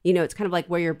 You know, it's kind of like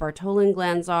where your Bartholin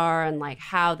glands are and like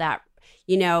how that,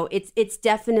 you know, it's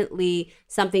definitely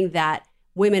something that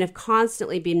women have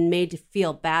constantly been made to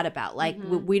feel bad about. Like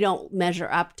we don't measure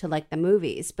up to like the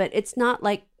movies, but it's not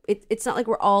like it's not like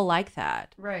we're all like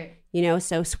that. Right. You know,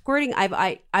 so squirting,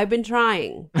 I've been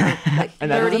trying for like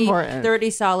And that is 30, important. 30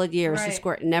 solid years to Right.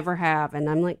 squirt, never have. And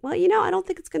I'm like, well, you know, I don't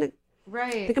think it's gonna. I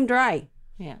Right. think I'm dry.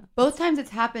 Yeah. Both times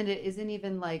it's happened, it isn't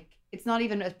even like it's not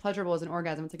even as pleasurable as an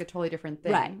orgasm. It's like a totally different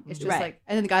thing. Right. It's just Right. like,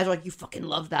 and then the guys are like, "You fucking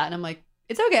love that," and I'm like,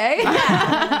 "It's okay."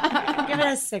 Give it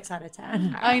a 6 out of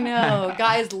 10. I know,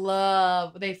 guys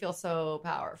love. They feel so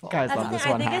powerful. Guys That's love the this thing.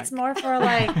 I one think hack. it's more for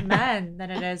like men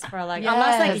than it is for like Yes.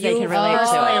 unless like They you can relate to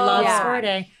personally it. love Yeah.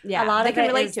 squirting. Yeah, a lot they of can it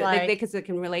relate is to it like, because it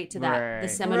can relate to that Right. the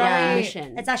seminal Right.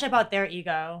 emission. it's actually about their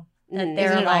ego. That Mm. they're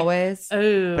Isn't it like, always?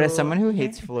 ooh. But as someone who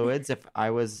hates fluids, if I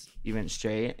was even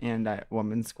straight and a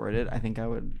woman squirted, I think I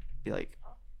would be like,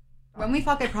 When we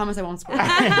fuck, I promise I won't squirt.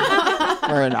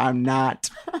 or I'm not.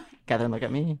 Catherine, look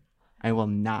at me. I will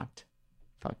not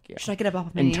fuck you. Should I get up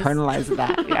off my knees? Internalize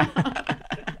that. Yeah.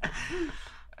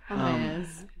 Oh, my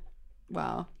knees.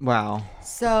 Wow. Wow.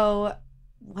 So,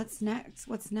 what's next?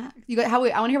 What's next? You got how?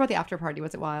 I want to hear about the after party.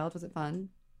 Was it wild? Was it fun?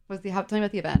 Tell me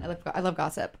about the event. I love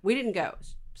gossip. We didn't go,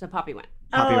 so Poppy went.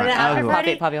 Poppy Oh, went. the after Oh.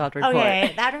 party? Poppy will have to report.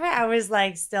 Okay, that night I was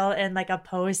like still in like a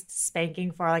post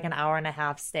spanking for like an hour and a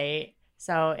half state.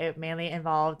 So it mainly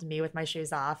involved me with my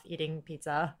shoes off, eating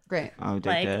pizza, Great, Oh,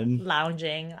 like addicted.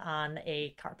 lounging on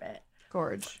a carpet.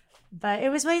 gorge. But it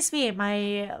was really sweet.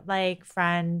 My like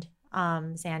friend,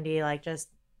 Sandy, like just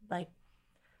like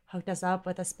hooked us up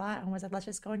with a spot and was like, let's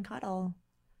just go and cuddle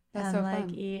That's and so like fun.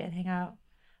 eat and hang out.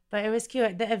 But it was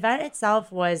cute. The event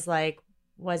itself was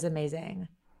amazing.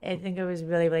 I think it was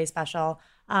really, really special.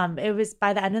 It was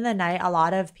by the end of the night, a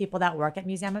lot of people that work at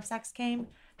Museum of Sex came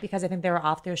because I think they were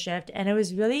off their shift. And it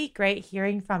was really great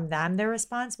hearing from them, their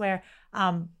response where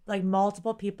like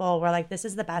multiple people were like, this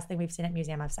is the best thing we've seen at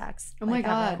Museum of Sex. Oh my like,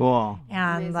 ever. God. Cool.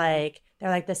 And Amazing. like they're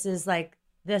like, this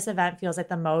event feels like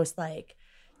the most like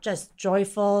just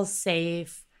joyful,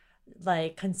 safe,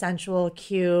 like consensual,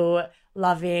 cute,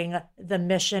 loving the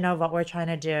mission of what we're trying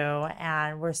to do.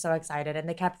 And we're so excited. And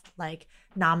they kept like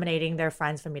nominating their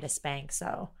friends for me to spank.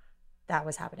 So that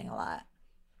was happening a lot.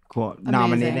 Cool.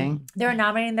 Nominating. They were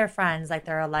nominating their friends. Like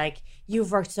they're like,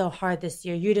 you've worked so hard this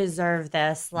year. You deserve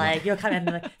this. Like you'll come in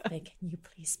and like, can you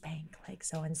please spank like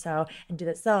so and do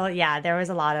this? So yeah, there was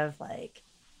a lot of like,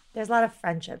 there's a lot of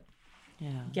friendship Yeah.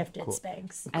 gifted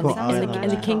spanks. And, Cool. the, I and, love the,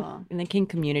 and the that. king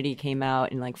community came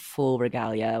out in like full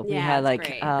regalia. We Yeah, had it's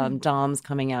like great. doms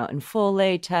coming out in full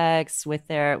latex with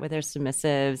their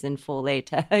submissives in full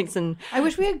latex, and I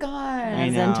wish we had gone. I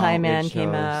a know, Zentai man it came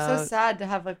shows. out. So sad to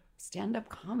have a stand-up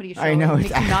comedy show. I know, and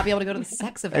it's- make you not be able to go to the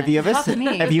sex event. If you have Fuck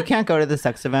me. if you can't go to the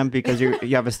sex event because you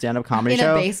have a stand up comedy in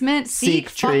show, a basement, seek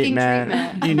fucking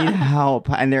treatment. You need help,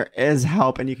 and there is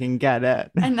help, and you can get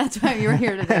it. And that's why you're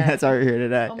here today. That's why we're here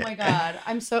today. Oh my God.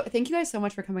 Thank you guys so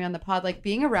much for coming on the pod. Like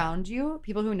being around you,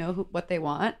 people who know what they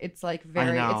want, it's like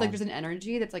very, know. it's like there's an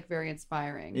energy that's like very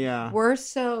inspiring. Yeah. We're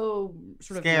so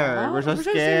sort of Scared. normal. We're so Yeah,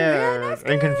 scared not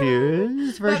and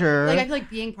confused for But, sure. Like I feel like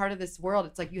being part of this world,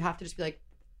 it's like you have to just be like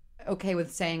okay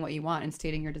with saying what you want and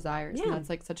stating your desires. And Yeah. that's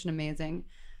like such an amazing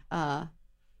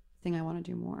thing I want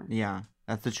to do more. yeah,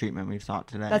 that's the treatment we've sought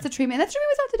today. That's a treatment. That's a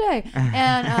treatment we saw today.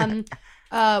 And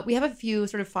We have a few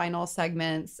sort of final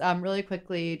segments. Really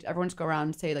quickly, everyone just go around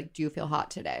and say, like, do you feel hot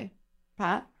today?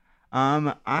 Pat?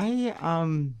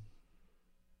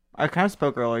 I kind of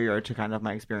spoke earlier to kind of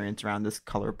my experience around this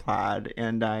color plaid,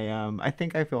 and I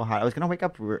think I feel hot. I was gonna wake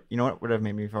up. You know what would have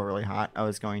made me feel really hot? I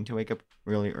was going to wake up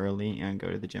really early and go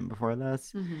to the gym before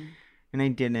this, and I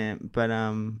didn't. But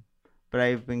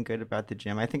I've been good about the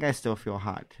gym. I think I still feel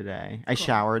hot today. I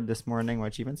showered this morning,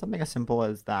 which even something as simple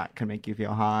as that can make you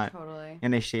feel hot. Totally.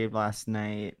 And I shaved last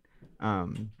night.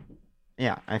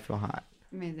 Yeah, I feel hot.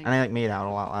 Amazing. And I made out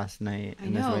a lot last night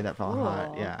in this way that felt hot.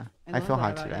 Cool. Yeah, I love feel that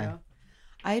hot about today. you.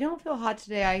 I don't feel hot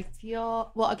today. I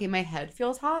feel, well, okay, my head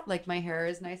feels hot. Like my hair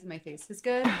is nice and my face is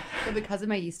good. But because of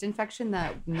my yeast infection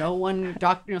that no one,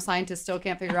 scientists still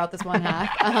can't figure out this one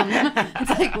hack. It's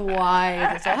like,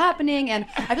 why is it still happening? And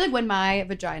I feel like when my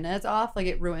vagina is off, like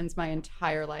it ruins my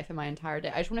entire life and my entire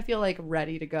day. I just want to feel like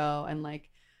ready to go and like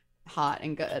hot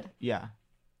and good. Yeah. Do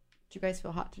you guys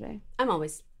feel hot today? I'm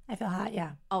always. I feel hot,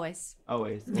 yeah. Always.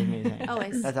 Always. Amazing.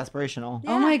 Always. That's aspirational.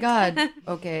 Oh my God.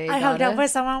 Okay. I hooked up goddess.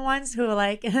 with someone once who,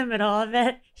 like, in the middle of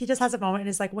it, he just has a moment and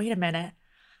is like, wait a minute.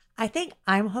 I think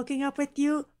I'm hooking up with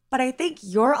you, but I think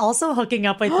you're also hooking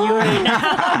up with you right now.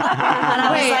 And I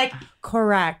was Wait. like,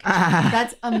 correct.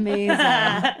 That's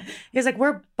amazing. He was like,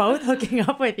 we're both hooking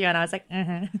up with you. And I was like,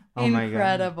 Oh my God.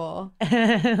 Incredible.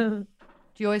 Do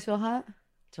you always feel hot?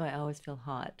 Do I always feel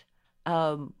hot?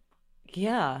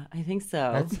 Yeah, I think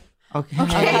so. That's okay. I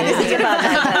had to think about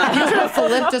that. You sort of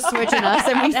flipped a switch in us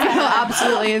and we feel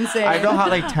absolutely insane. I feel hot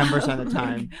like 10% of the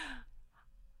time.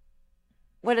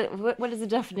 What is the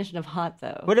definition of hot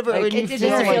though? Whatever, Like, when you it feel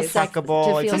just like feels fuckable.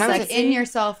 to Like, feel sometimes like in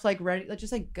yourself, like ready, like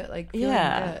just like good, like feeling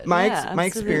Yeah. good. my Yeah, my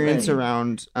experience absolutely.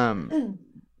 around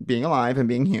being alive and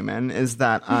being human is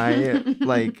that I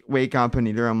like wake up and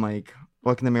either I'm like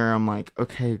look in the mirror, I'm like,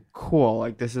 okay, cool,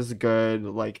 like this is good,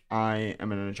 like I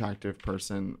am an attractive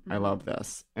person, I love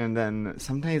this. And then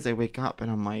some days I wake up and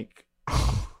I'm like,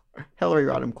 Hillary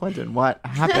Rodham Clinton, what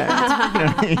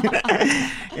happened? You know what I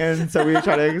mean? And so we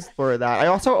try to explore that. I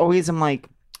also always am like,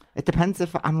 it depends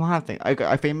if I'm a lot of things.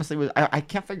 I famously was, I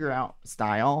can't figure out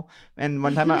style. And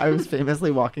one time I was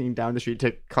famously walking down the street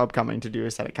to Club Coming to do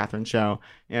a set at Catherine's show.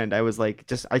 And I was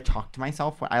like, I talk to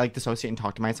myself. I like dissociate and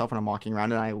talk to myself when I'm walking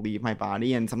around and I leave my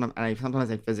body. And sometimes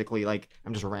I physically like,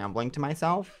 I'm just rambling to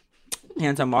myself.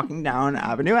 And so I'm walking down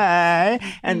Avenue A,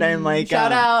 and I'm like,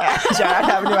 Shout out. shout out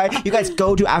to Avenue A. You guys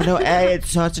go to Avenue A. It's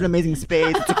such an amazing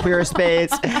space. It's a queer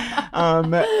space.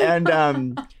 And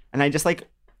I just like,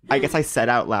 I guess I said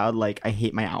out loud, like, I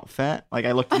hate my outfit. Like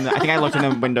I think I looked in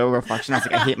the window reflection. I was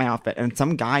like, I hate my outfit. And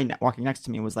some guy walking next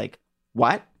to me was like,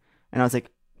 what? And I was like,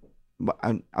 what?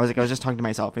 I was just talking to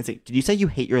myself. And he's like, did you say you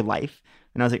hate your life?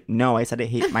 And I was like, no, I said I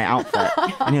hate my outfit.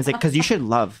 And he was like, because you should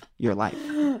love your life.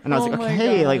 And I was Oh like, my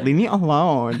okay, God. like leave me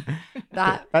alone.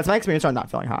 That's my experience on not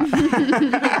feeling hot.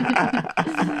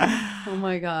 Oh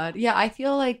my God. Yeah, I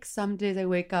feel like some days I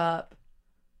wake up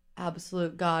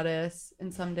absolute goddess,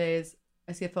 and some days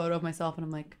I see a photo of myself and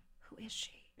I'm like, who is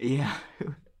she? Yeah.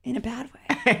 In a bad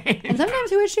way. And sometimes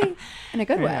who is she? In a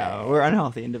good way. Yeah, we're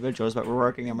unhealthy individuals, but we're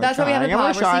working and we're That's why we have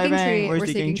trying the and pod. we're We're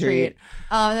seeking striving. treat. We're seeking treat.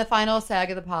 The final seg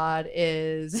of the pod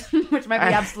is, which might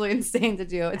be absolutely insane to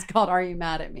do. It's called "Are You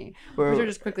Mad at Me?" We should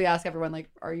just quickly ask everyone,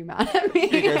 like, "Are you mad at me?"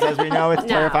 Because as we know, it's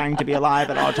terrifying to be alive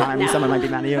at all times. No. Someone might be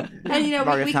mad at you. And you know,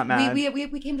 Margaret's not mad.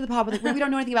 we came to the pod with like, we don't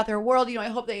know anything about their world. You know, I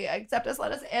hope they accept us,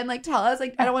 let us, and like tell us.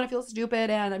 Like, I don't want to feel stupid,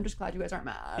 and I'm just glad you guys aren't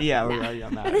mad. Yeah, we're really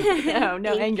not mad.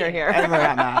 no anger here. And we're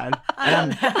not mad.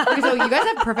 Okay, so you guys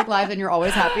have perfect lives, and you're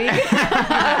always happy.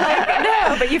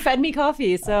 No, but you fed me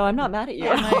coffee, so I'm not mad at you.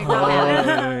 Oh my God.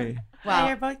 Oh, Wow.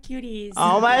 You're both cuties.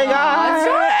 oh my god.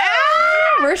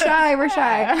 We're shy.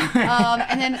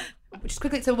 And then just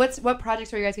quickly, so what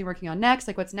projects are you guys gonna be working on next?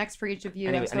 Like, what's next for each of you?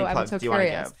 Any I'm plugs so do you wanna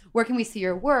curious. give? Where can we see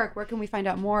your work? Where can we find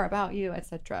out more about you,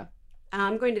 etc.?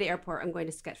 I'm going to the airport. I'm going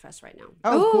to Sketchfest right now.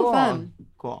 Oh, Ooh, cool. fun.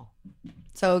 Cool.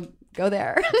 So go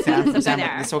there.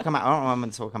 This will come out. I don't know when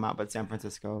this will come out, but San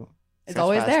Francisco. It's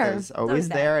always Sketchfest there. is always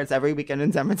there. It's every weekend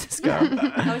in San Francisco.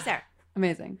 Always there.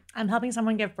 Amazing. I'm helping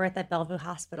someone give birth at Bellevue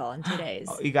Hospital in 2 days.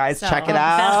 You guys So- check it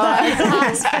out.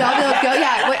 Go.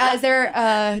 Yeah. Wait, is there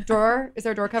a drawer? Is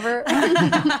there a door cover?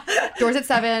 Doors at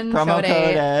 7. Promo show at 8.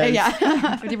 code is-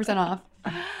 Yeah. 50% off.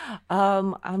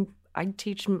 I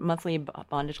teach monthly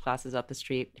bondage classes up the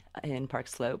street in Park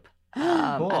Slope. Cool.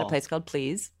 At a place called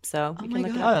Please. So you my can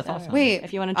look it God. up. Oh, that's there. awesome. Wait,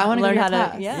 If you want I to wanna go learn to how your to,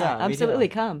 class. yeah, Yeah, me too. absolutely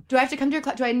come. Do I have to come to your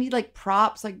class? Do I need like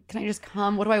props? Like, can I just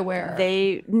come? What do I wear?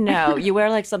 No, you wear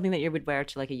like something that you would wear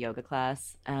to like a yoga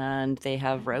class, and they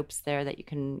have ropes there that you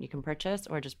can purchase,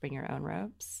 or just bring your own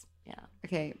ropes. Yeah.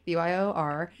 Okay,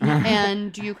 BYOR.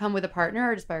 And do you come with a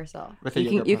partner or just by yourself? With a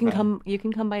You yoga can program. you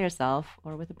can come by yourself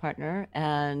or with a partner,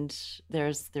 and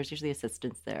there's usually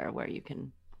assistants there where you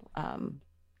can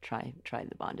try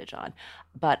the bondage on.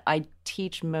 But I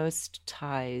teach most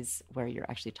ties where you're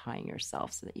actually tying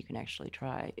yourself so that you can actually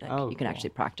try. Like, Oh, you can cool.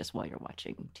 actually practice while you're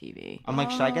watching TV. I'm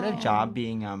like, should I get a job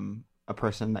being a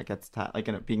person that gets tied,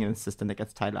 like being an assistant that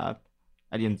gets tied up?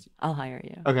 I didn't. I'll hire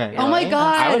you. Okay. Oh my really?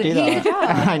 God, I would do you need a that.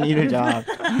 job. I need a job.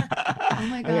 Oh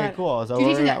my God. Okay, cool. So Do you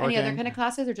teach we're any other networking. kind of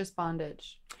classes or just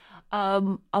bondage?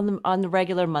 On the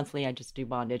regular monthly, I just do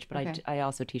bondage, but Okay. I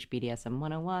also teach BDSM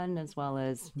 101 as well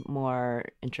as more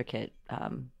intricate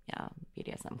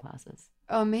BDSM classes.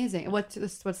 Oh, amazing. What's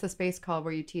the space called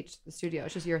where you teach the studio?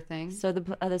 It's just your thing? So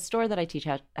the store that I teach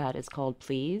at is called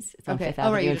Please. It's on Okay. Fifth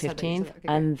Oh, right, Avenue you and just said that, you said 15th. that. Okay,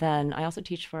 great. And then I also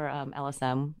teach for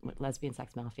LSM, Lesbian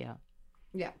Sex Mafia.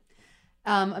 Yeah.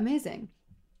 Amazing.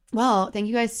 Well, thank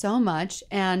you guys so much.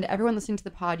 And everyone listening to the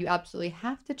pod, you absolutely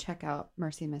have to check out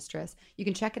Mercy Mistress. You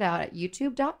can check it out at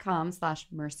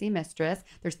youtube.com/Mercy Mistress.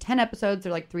 There's 10 episodes.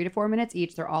 They're like 3 to 4 minutes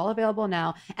each. They're all available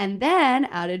now. And then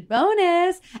added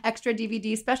bonus, extra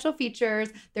DVD special features.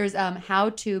 There's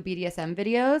how-to BDSM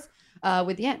videos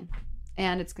with Yin.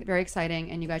 And it's very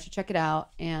exciting. And you guys should check it out.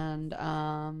 And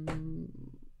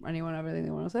anyone have anything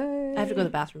they want to say? I have to go to the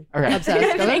bathroom. Okay.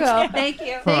 Obsessed. Go, go, go. Thank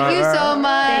you. Thank you so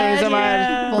much. Thank you so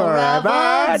much.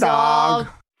 Forever dog.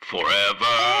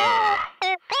 Forever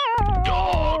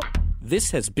Dog. This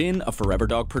has been a Forever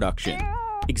Dog production.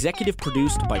 Executive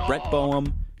produced by Brett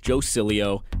Boehm, Joe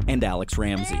Cilio, and Alex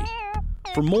Ramsey.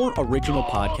 For more original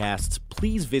podcasts,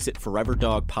 please visit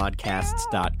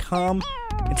foreverdogpodcasts.com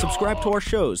and subscribe to our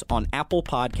shows on Apple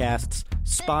Podcasts,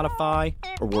 Spotify,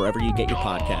 or wherever you get your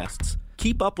podcasts.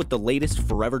 Keep up with the latest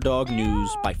Forever Dog news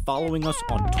by following us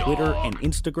on Twitter and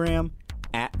Instagram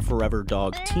at Forever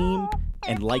Dog Team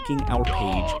and liking our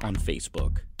page on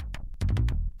Facebook.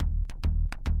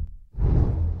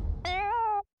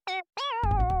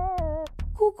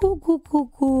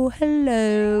 Cool.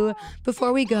 Hello.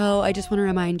 Before we go, I just want to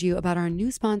remind you about our new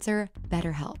sponsor,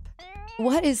 BetterHelp.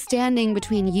 What is standing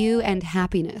between you and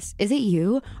happiness? Is it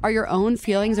you? Are your own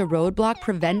feelings a roadblock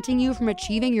preventing you from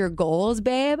achieving your goals,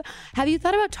 babe? Have you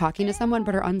thought about talking to someone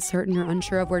but are uncertain or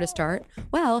unsure of where to start?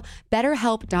 Well,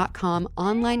 BetterHelp.com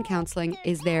online counseling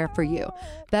is there for you.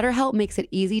 BetterHelp makes it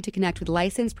easy to connect with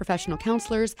licensed professional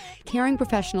counselors, caring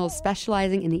professionals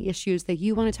specializing in the issues that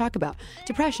you want to talk about.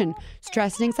 Depression,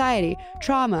 stress and anxiety,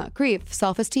 trauma, grief,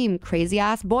 self-esteem, crazy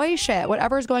ass boy shit,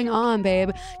 whatever's going on, babe.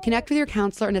 Connect with your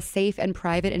counselor in a safe and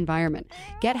private environment.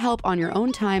 Get help on your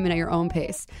own time and at your own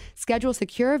pace. Schedule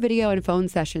secure video and phone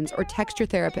sessions or text your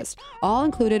therapist, all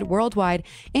included worldwide,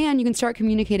 and you can start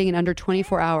communicating in under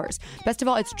 24 hours. Best of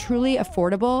all, it's truly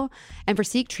affordable. And for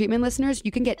Seek Treatment listeners,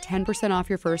 you can get 10% off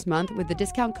your first month with the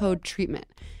discount code TREATMENT.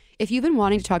 If you've been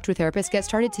wanting to talk to a therapist, get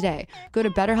started today. Go to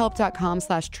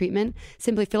betterhelp.com/treatment.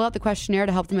 Simply fill out the questionnaire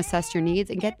to help them assess your needs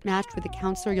and get matched with a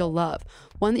counselor you'll love.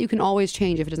 One that you can always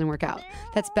change if it doesn't work out.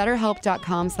 That's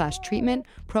betterhelp.com/treatment.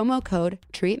 Promo code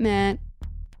TREATMENT.